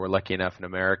 and we're lucky enough in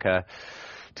America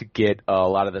to get a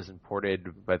lot of those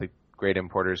imported by the great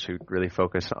importers who really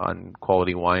focus on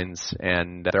quality wines,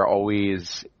 and they're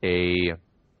always a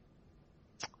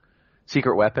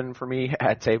secret weapon for me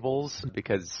at tables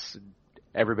because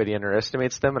everybody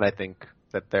underestimates them, and I think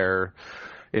that they're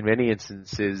in many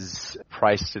instances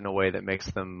priced in a way that makes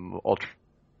them ultra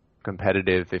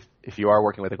competitive if you are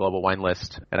working with a global wine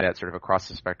list, and that's sort of across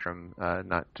the spectrum,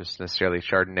 not just necessarily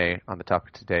Chardonnay on the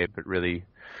topic today, but really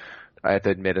I have to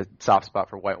admit a soft spot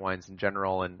for white wines in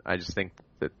general, and I just think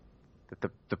that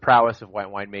the prowess of white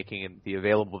winemaking and the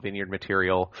available vineyard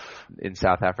material in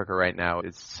South Africa right now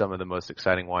is some of the most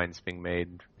exciting wines being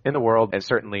made in the world, and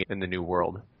certainly in the New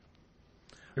World.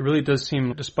 It really does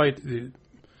seem, despite the,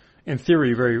 in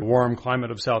theory, very warm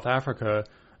climate of South Africa,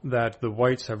 that the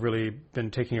whites have really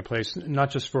been taking a place,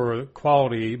 not just for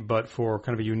quality, but for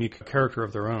kind of a unique character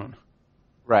of their own.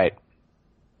 Right.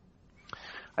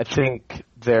 I think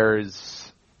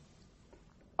there's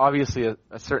obviously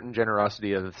a certain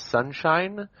generosity of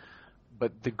sunshine,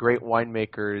 but the great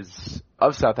winemakers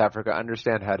of South Africa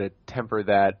understand how to temper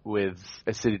that with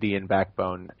acidity and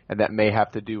backbone, and that may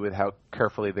have to do with how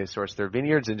carefully they source their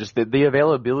vineyards and just the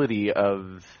availability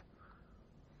of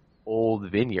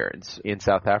old vineyards in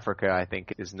South Africa, I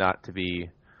think, is not to be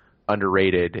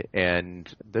underrated.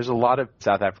 And there's a lot of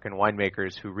South African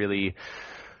winemakers who really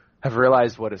have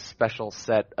realized what a special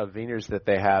set of vineyards that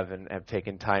they have and have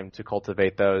taken time to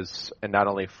cultivate those and not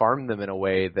only farm them in a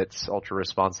way that's ultra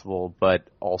responsible, but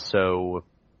also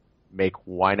make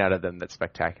wine out of them that's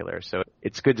spectacular. So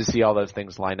it's good to see all those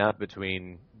things line up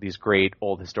between these great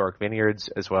old historic vineyards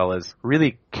as well as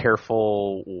really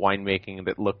careful winemaking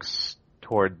that looks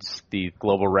towards the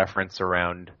global reference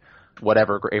around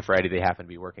whatever grape variety they happen to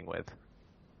be working with.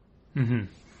 Mm-hmm.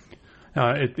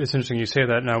 It's interesting you say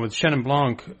that. Now with Chenin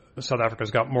Blanc, South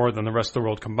Africa's got more than the rest of the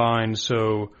world combined,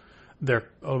 so they're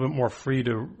a little bit more free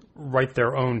to write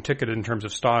their own ticket in terms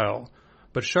of style.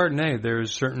 But Chardonnay,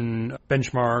 there's certain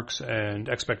benchmarks and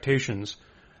expectations.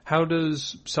 How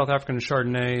does South African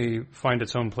Chardonnay find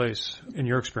its own place in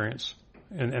your experience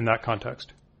in that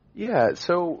context? Yeah,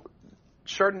 so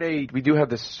Chardonnay, we do have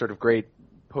this sort of great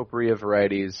potpourri of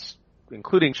varieties,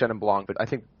 including Chenin Blanc, but I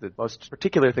think the most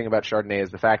particular thing about Chardonnay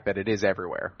is the fact that it is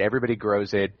everywhere. Everybody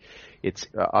grows it. It's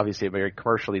obviously a very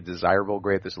commercially desirable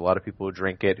grape. There's a lot of people who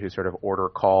drink it who sort of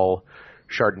call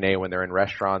Chardonnay when they're in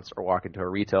restaurants or walk into a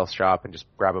retail shop and just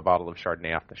grab a bottle of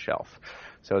Chardonnay off the shelf.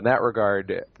 So in that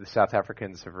regard, the South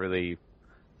Africans have really,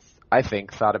 I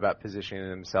think, thought about positioning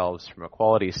themselves from a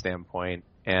quality standpoint.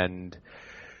 And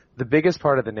the biggest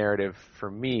part of the narrative for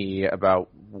me about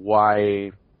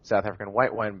why South African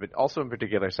white wine, but also in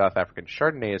particular South African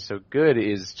Chardonnay is so good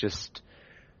is just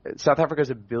South Africa's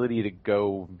ability to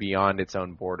go beyond its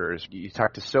own borders. You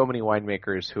talk to so many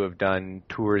winemakers who have done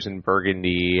tours in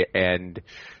Burgundy and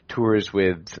tours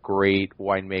with great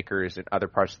winemakers in other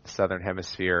parts of the Southern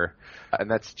Hemisphere, and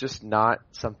that's just not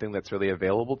something that's really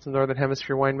available to Northern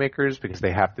Hemisphere winemakers because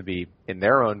they have to be in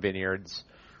their own vineyards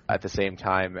at the same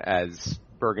time as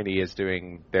Burgundy is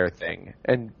doing their thing.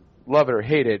 And love it or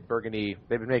hate it, Burgundy,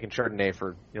 they've been making Chardonnay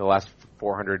for the last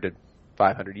 400 to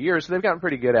 500 years, so they've gotten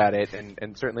pretty good at it,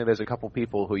 and certainly there's a couple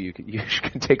people who you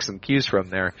can take some cues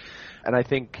from there. And I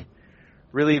think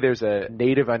really there's a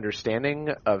native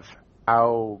understanding of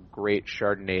how great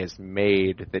Chardonnay is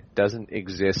made that doesn't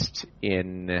exist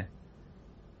in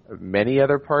many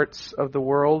other parts of the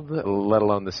world, let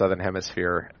alone the Southern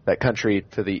Hemisphere. That country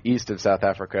to the east of South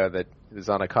Africa that is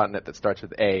on a continent that starts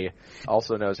with A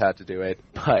also knows how to do it.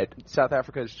 But South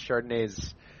Africa's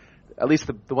Chardonnays, at least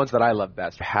the ones that I love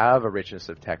best, have a richness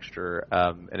of texture,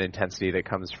 an intensity that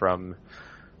comes from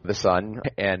the sun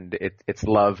and its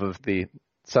love of the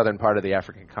southern part of the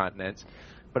African continent.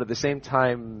 But at the same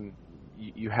time,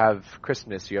 you have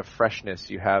crispness, you have freshness,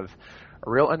 you have a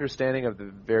real understanding of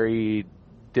the very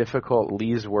difficult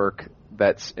lees work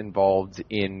that's involved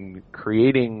in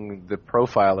creating the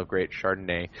profile of great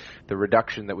Chardonnay, the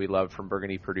reduction that we love from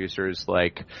Burgundy producers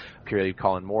like Pierre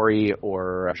Colin Maury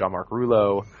or Jean-Marc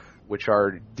Rouleau, which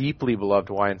are deeply beloved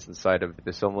wines inside of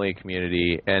the sommelier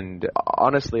community. And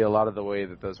honestly, a lot of the way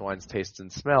that those wines taste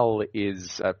and smell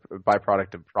is a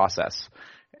byproduct of process.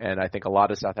 And I think a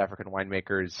lot of South African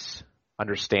winemakers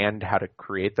understand how to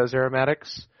create those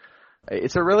aromatics.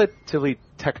 It's a relatively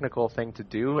technical thing to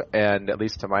do, and at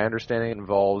least to my understanding, it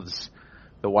involves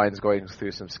the wine's going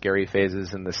through some scary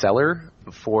phases in the cellar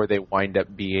before they wind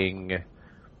up being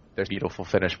their beautiful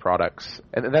finished products.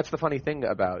 And that's the funny thing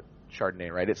about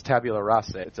Chardonnay, right? It's tabula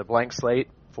rasa. It's a blank slate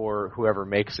for whoever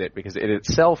makes it, because it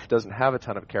itself doesn't have a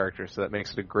ton of character, so that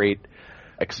makes it a great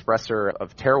expressor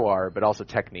of terroir, but also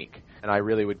technique. And I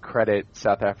really would credit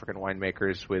South African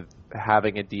winemakers with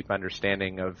having a deep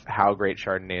understanding of how great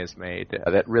Chardonnay is made.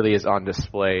 That really is on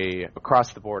display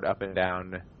across the board, up and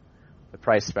down the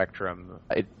price spectrum.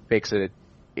 It makes it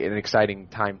an exciting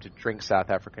time to drink South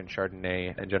African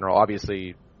Chardonnay in general.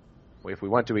 Obviously, if we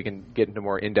want to, we can get into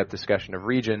more in-depth discussion of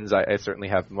regions. I certainly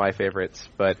have my favorites,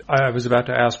 but I was about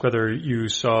to ask whether you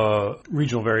saw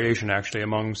regional variation actually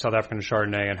among South African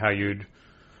Chardonnay and how you'd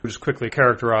just quickly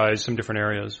characterize some different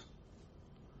areas.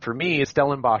 For me,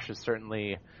 Stellenbosch is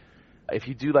certainly, if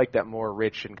you do like that more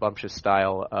rich and bumptious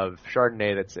style of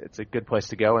Chardonnay, it's a good place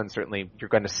to go, and certainly you're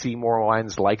going to see more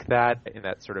wines like that in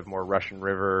that sort of more Russian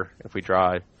River, if we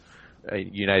draw a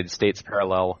United States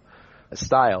parallel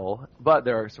style. But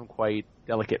there are some quite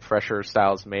delicate, fresher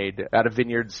styles made out of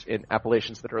vineyards in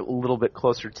appellations that are a little bit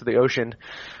closer to the ocean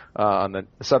on the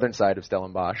southern side of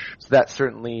Stellenbosch. So that's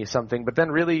certainly something. But then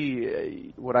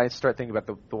really, when I start thinking about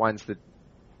the wines that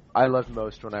I loved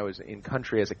most when I was in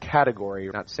country as a category,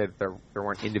 not to say that there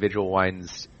weren't individual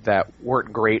wines that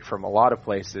weren't great from a lot of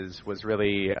places, was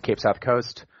really Cape South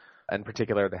Coast, in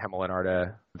particular the Hemel and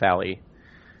Arda Valley.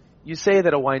 You say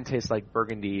that a wine tastes like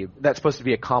Burgundy. That's supposed to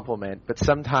be a compliment, but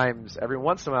sometimes, every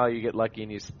once in a while, you get lucky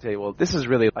and you say, well, this is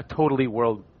really a totally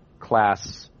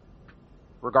world-class,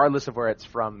 regardless of where it's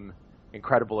from,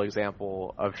 incredible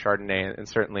example of Chardonnay. And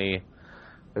certainly,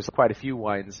 there's quite a few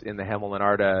wines in the Hemel and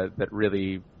Arda that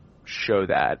really show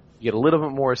that. You get a little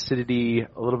bit more acidity,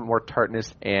 a little bit more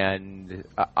tartness, and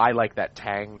I like that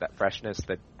tang, that freshness.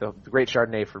 That the great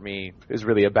Chardonnay for me is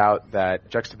really about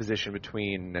that juxtaposition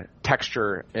between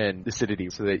texture and acidity,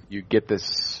 so that you get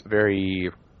this very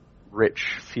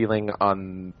rich feeling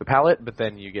on the palate, but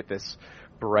then you get this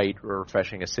bright,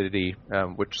 refreshing acidity,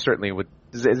 which certainly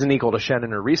isn't equal to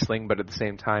Chenin or Riesling, but at the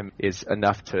same time is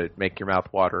enough to make your mouth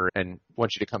water and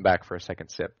want you to come back for a second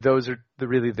sip. Those are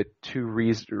really the two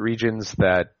regions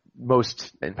that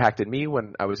most impacted me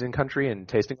when I was in country and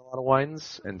tasting a lot of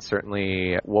wines. And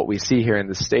certainly what we see here in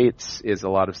the States is a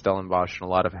lot of Stellenbosch and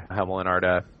a lot of Hemel and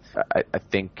Arda. I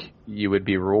think you would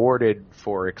be rewarded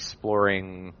for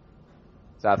exploring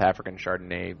South African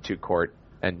Chardonnay to court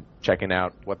and checking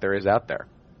out what there is out there.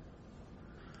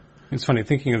 It's funny,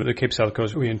 thinking of the Cape South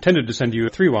Coast, we intended to send you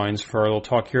 3 wines for our little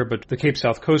talk here, but the Cape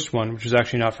South Coast one, which is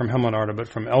actually not from Hemel and Arda, but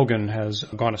from Elgin, has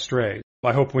gone astray.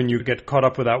 I hope when you get caught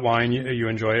up with that wine, you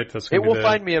enjoy it. It will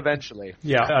find me eventually.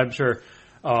 Yeah, I'm sure.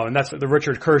 And that's the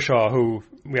Richard Kershaw, who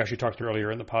we actually talked to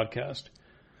earlier in the podcast.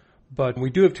 But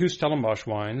we do have 2 Stellenbosch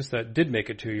wines that did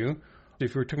make it to you.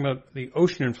 If you were talking about the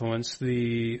ocean influence,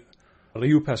 the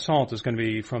Liu Passant is going to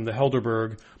be from the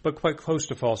Helderberg, but quite close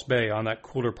to False Bay on that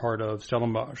cooler part of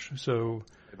Stellenbosch. So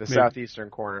the southeastern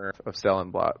corner of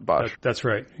Stellenbosch. That's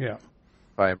right, yeah.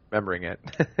 If I'm remembering it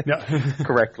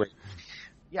correctly.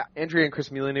 Yeah, Andrea and Chris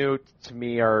Milanu, to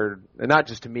me, are, not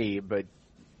just to me, but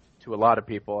to a lot of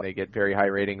people, they get very high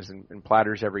ratings in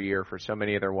platters every year for so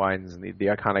many of their wines. And the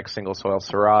iconic single soil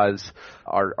Syrahs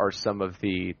are some of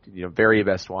the very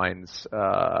best wines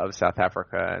of South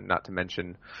Africa, and not to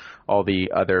mention all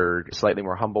the other slightly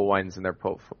more humble wines in their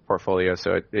portfolio.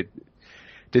 So it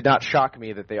did not shock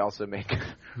me that they also make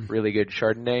really good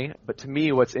Chardonnay. But to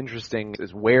me, what's interesting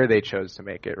is where they chose to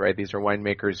make it, right? These are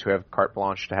winemakers who have carte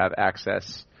blanche to have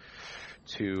access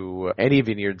to any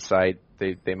vineyard site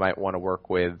they might want to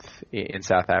work with in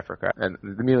South Africa. And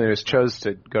the Milanus chose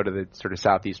to go to the sort of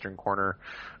southeastern corner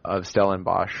of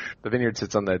Stellenbosch. The vineyard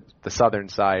sits on the southern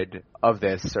side of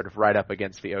this, sort of right up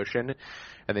against the ocean.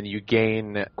 And then you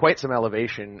gain quite some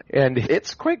elevation, and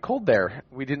it's quite cold there.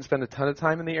 We didn't spend a ton of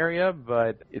time in the area,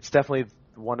 but it's definitely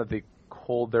one of the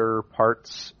colder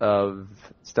parts of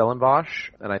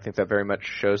Stellenbosch, and I think that very much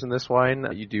shows in this wine.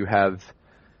 You do have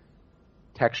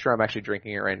texture. I'm actually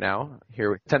drinking it right now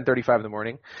here at 10:35 in the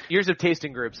morning. Years of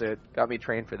tasting groups that got me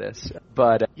trained for this.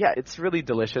 But yeah, it's really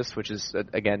delicious, which is,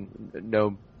 again,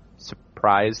 no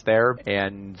surprise there.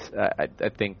 And I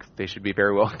think they should be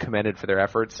very well commended for their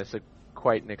efforts. It's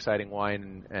quite an exciting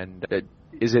wine. And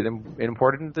is it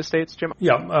imported into the States, Jim?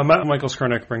 Yeah, Michael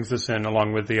Skurnik brings this in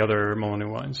along with the other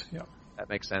Milanu wines. Yeah, that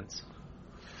makes sense.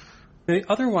 The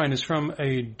other wine is from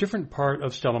a different part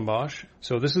of Stellenbosch.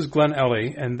 So this is Glen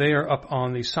Elly, and they are up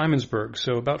on the Simonsberg,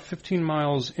 so about 15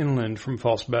 miles inland from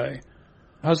False Bay.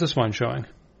 How's this wine showing?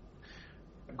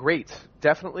 Great.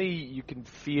 Definitely you can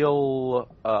feel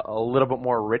a little bit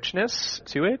more richness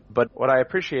to it, but what I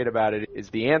appreciate about it is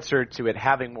the answer to it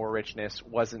having more richness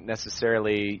wasn't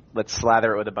necessarily let's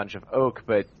slather it with a bunch of oak,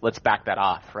 but let's back that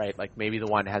off, right? Like maybe the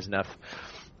wine has enough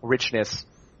richness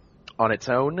on its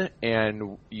own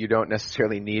and you don't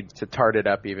necessarily need to tart it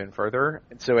up even further.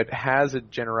 And so it has a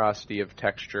generosity of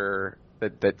texture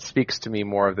that speaks to me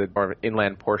more of the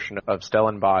inland portion of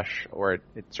Stellenbosch, or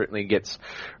it certainly gets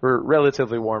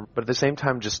relatively warm, but at the same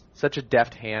time just such a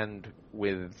deft hand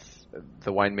with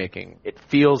the winemaking. It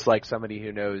feels like somebody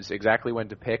who knows exactly when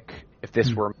to pick. If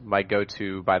this were my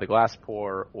go-to by the glass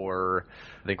pour or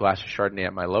the glass of Chardonnay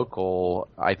at my local,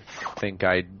 I think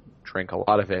I'd drink a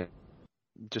lot of it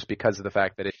just because of the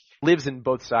fact that it lives in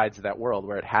both sides of that world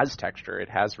where it has texture, it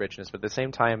has richness, but at the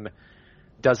same time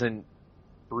doesn't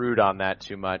brood on that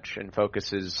too much and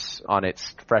focuses on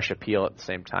its fresh appeal at the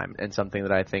same time, and something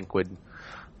that I think would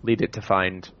lead it to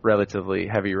find relatively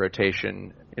heavy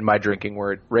rotation in my drinking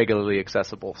word regularly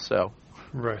accessible. So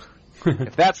right.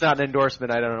 If that's not an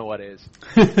endorsement, I don't know what is.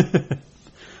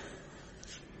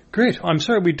 Great. I'm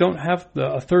sorry we don't have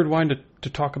a third wine to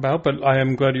talk about, but I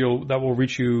am glad that will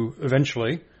reach you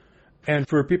eventually. And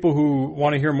for people who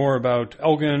want to hear more about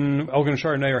Elgin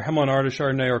Chardonnay or Hemel Arda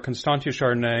Chardonnay or Constantia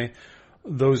Chardonnay,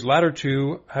 those latter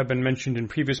two have been mentioned in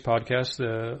previous podcasts.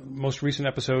 The most recent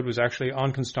episode was actually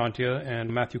on Constantia,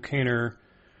 and Matthew Kaner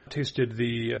tasted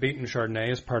the Bayton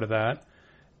Chardonnay as part of that.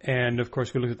 And, of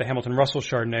course, we looked at the Hamilton Russell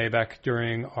Chardonnay back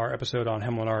during our episode on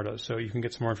Hemel Arda, so you can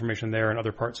get some more information there and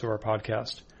other parts of our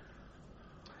podcast.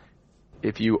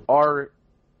 If you are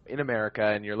in America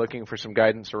and you're looking for some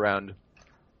guidance around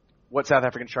what South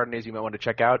African Chardonnays you might want to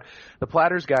check out, the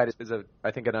Platter's Guide is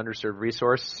I think an underserved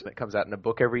resource. It comes out in a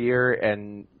book every year,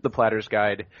 and the Platter's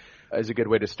Guide is a good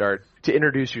way to start to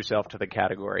introduce yourself to the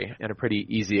category and a pretty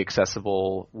easy,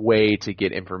 accessible way to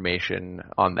get information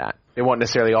on that. It won't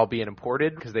necessarily all be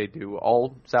imported because they do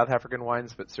all South African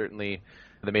wines, but certainly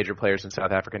the major players in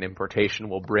South African importation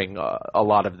will bring a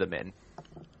lot of them in.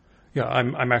 Yeah,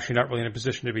 I'm actually not really in a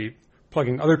position to be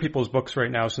plugging other people's books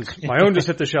right now since my own just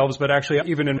hit the shelves, but actually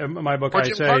even in my book I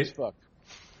say... book.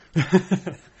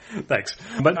 Thanks.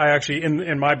 But I actually,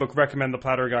 in my book, recommend the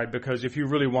Platter Guide because if you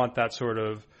really want that sort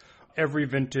of every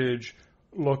vintage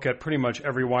look at pretty much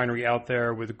every winery out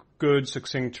there with good,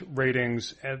 succinct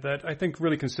ratings that I think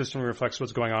really consistently reflects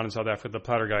what's going on in South Africa, the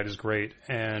Platter Guide is great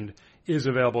and is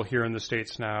available here in the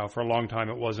States now. For a long time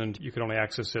it wasn't. You could only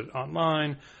access it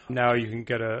online. Now you can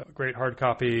get a great hard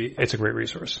copy. It's a great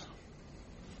resource.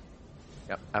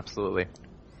 Yep, absolutely.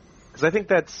 Because I think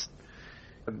that's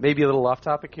maybe a little off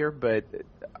topic here, but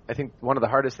I think one of the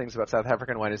hardest things about South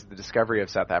African wine is the discovery of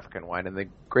South African wine. And the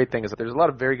great thing is that there's a lot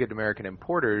of very good American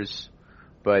importers,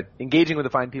 but engaging with the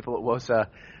fine people at WOSA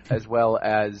as well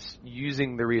as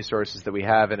using the resources that we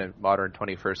have in a modern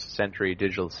 21st century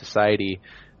digital society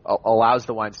allows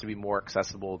the wines to be more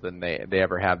accessible than they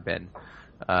ever have been.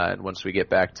 And once we get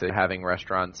back to having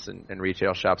restaurants and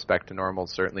retail shops back to normal,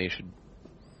 certainly you should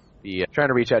be trying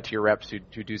to reach out to your reps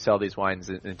who do sell these wines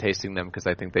and tasting them because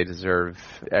I think they deserve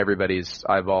everybody's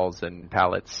eyeballs and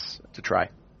palates to try.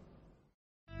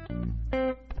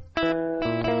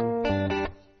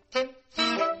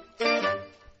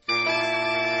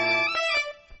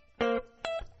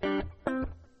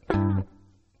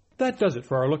 That does it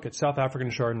for our look at South African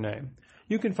Chardonnay.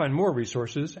 You can find more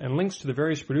resources and links to the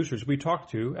various producers we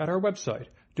talked to at our website,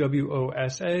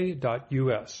 wosa.us.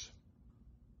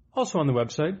 Also on the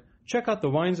website, check out the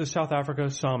Wines of South Africa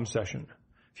Somm session.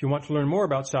 If you want to learn more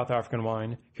about South African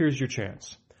wine, here's your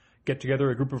chance. Get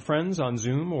together a group of friends on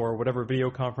Zoom or whatever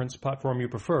video conference platform you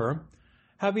prefer.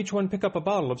 Have each one pick up a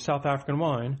bottle of South African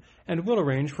wine, and we'll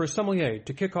arrange for a sommelier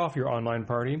to kick off your online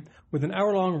party with an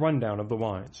hour-long rundown of the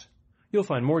wines. You'll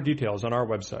find more details on our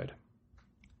website.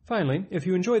 Finally, if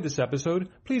you enjoyed this episode,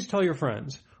 please tell your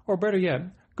friends, or better yet,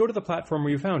 go to the platform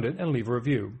where you found it and leave a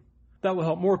review. That will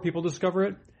help more people discover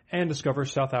it and discover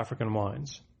South African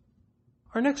wines.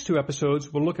 Our next two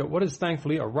episodes will look at what is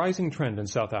thankfully a rising trend in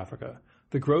South Africa,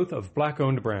 the growth of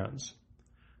black-owned brands.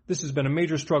 This has been a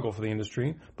major struggle for the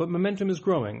industry, but momentum is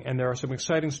growing and there are some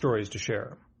exciting stories to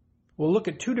share. We'll look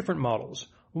at two different models,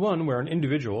 one where an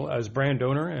individual, as brand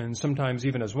owner and sometimes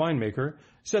even as winemaker,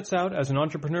 sets out as an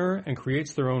entrepreneur and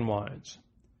creates their own wines.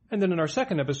 And then in our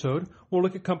second episode, we'll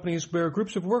look at companies where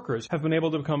groups of workers have been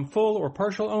able to become full or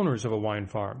partial owners of a wine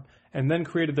farm and then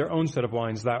created their own set of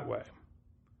wines that way.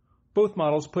 Both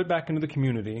models put back into the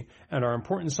community and are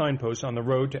important signposts on the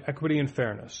road to equity and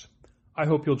fairness. I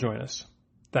hope you'll join us.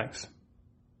 Thanks.